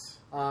 Yes.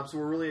 So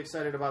we're really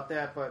excited about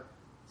that, but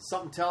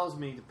something tells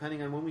me,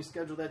 depending on when we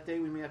schedule that date,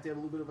 we may have to have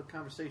a little bit of a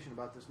conversation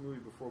about this movie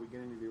before we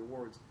get into the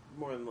awards.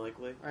 More than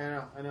likely. I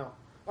know.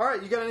 All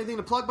right, you got anything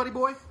to plug, buddy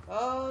boy?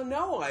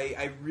 No,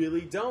 I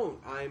really don't.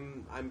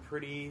 I'm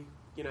pretty,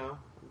 I'm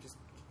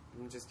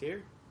just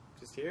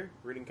here,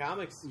 reading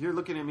comics. You're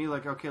looking at me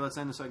like, okay, let's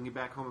end this so I can get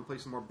back home and play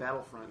some more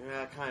Battlefront.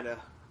 Yeah, kind of.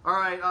 All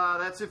right,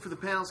 that's it for the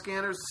Panel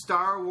Scanners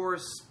Star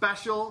Wars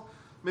special.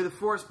 May the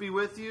Force be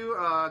with you.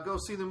 Go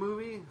see the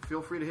movie.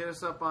 Feel free to hit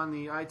us up on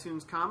the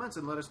iTunes comments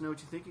and let us know what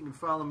you think. You can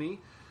follow me,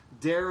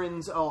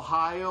 Darren's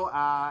Ohio,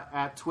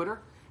 at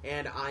Twitter.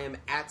 And I am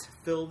at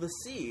Phil the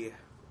C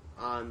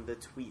on the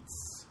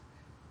tweets.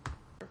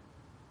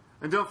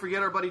 And don't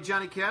forget our buddy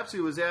Johnny Caps,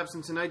 who was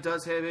absent tonight,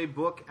 does have a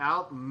book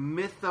out,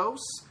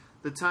 Mythos,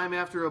 The Time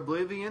After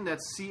Oblivion.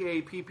 That's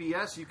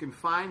CAPPS. You can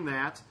find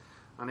that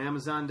on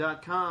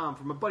Amazon.com.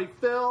 From my buddy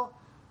Phil,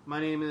 my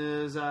name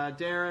is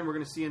Darren. We're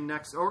going to see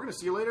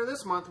you later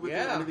this month with the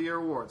end of the year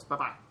awards.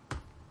 Bye-bye.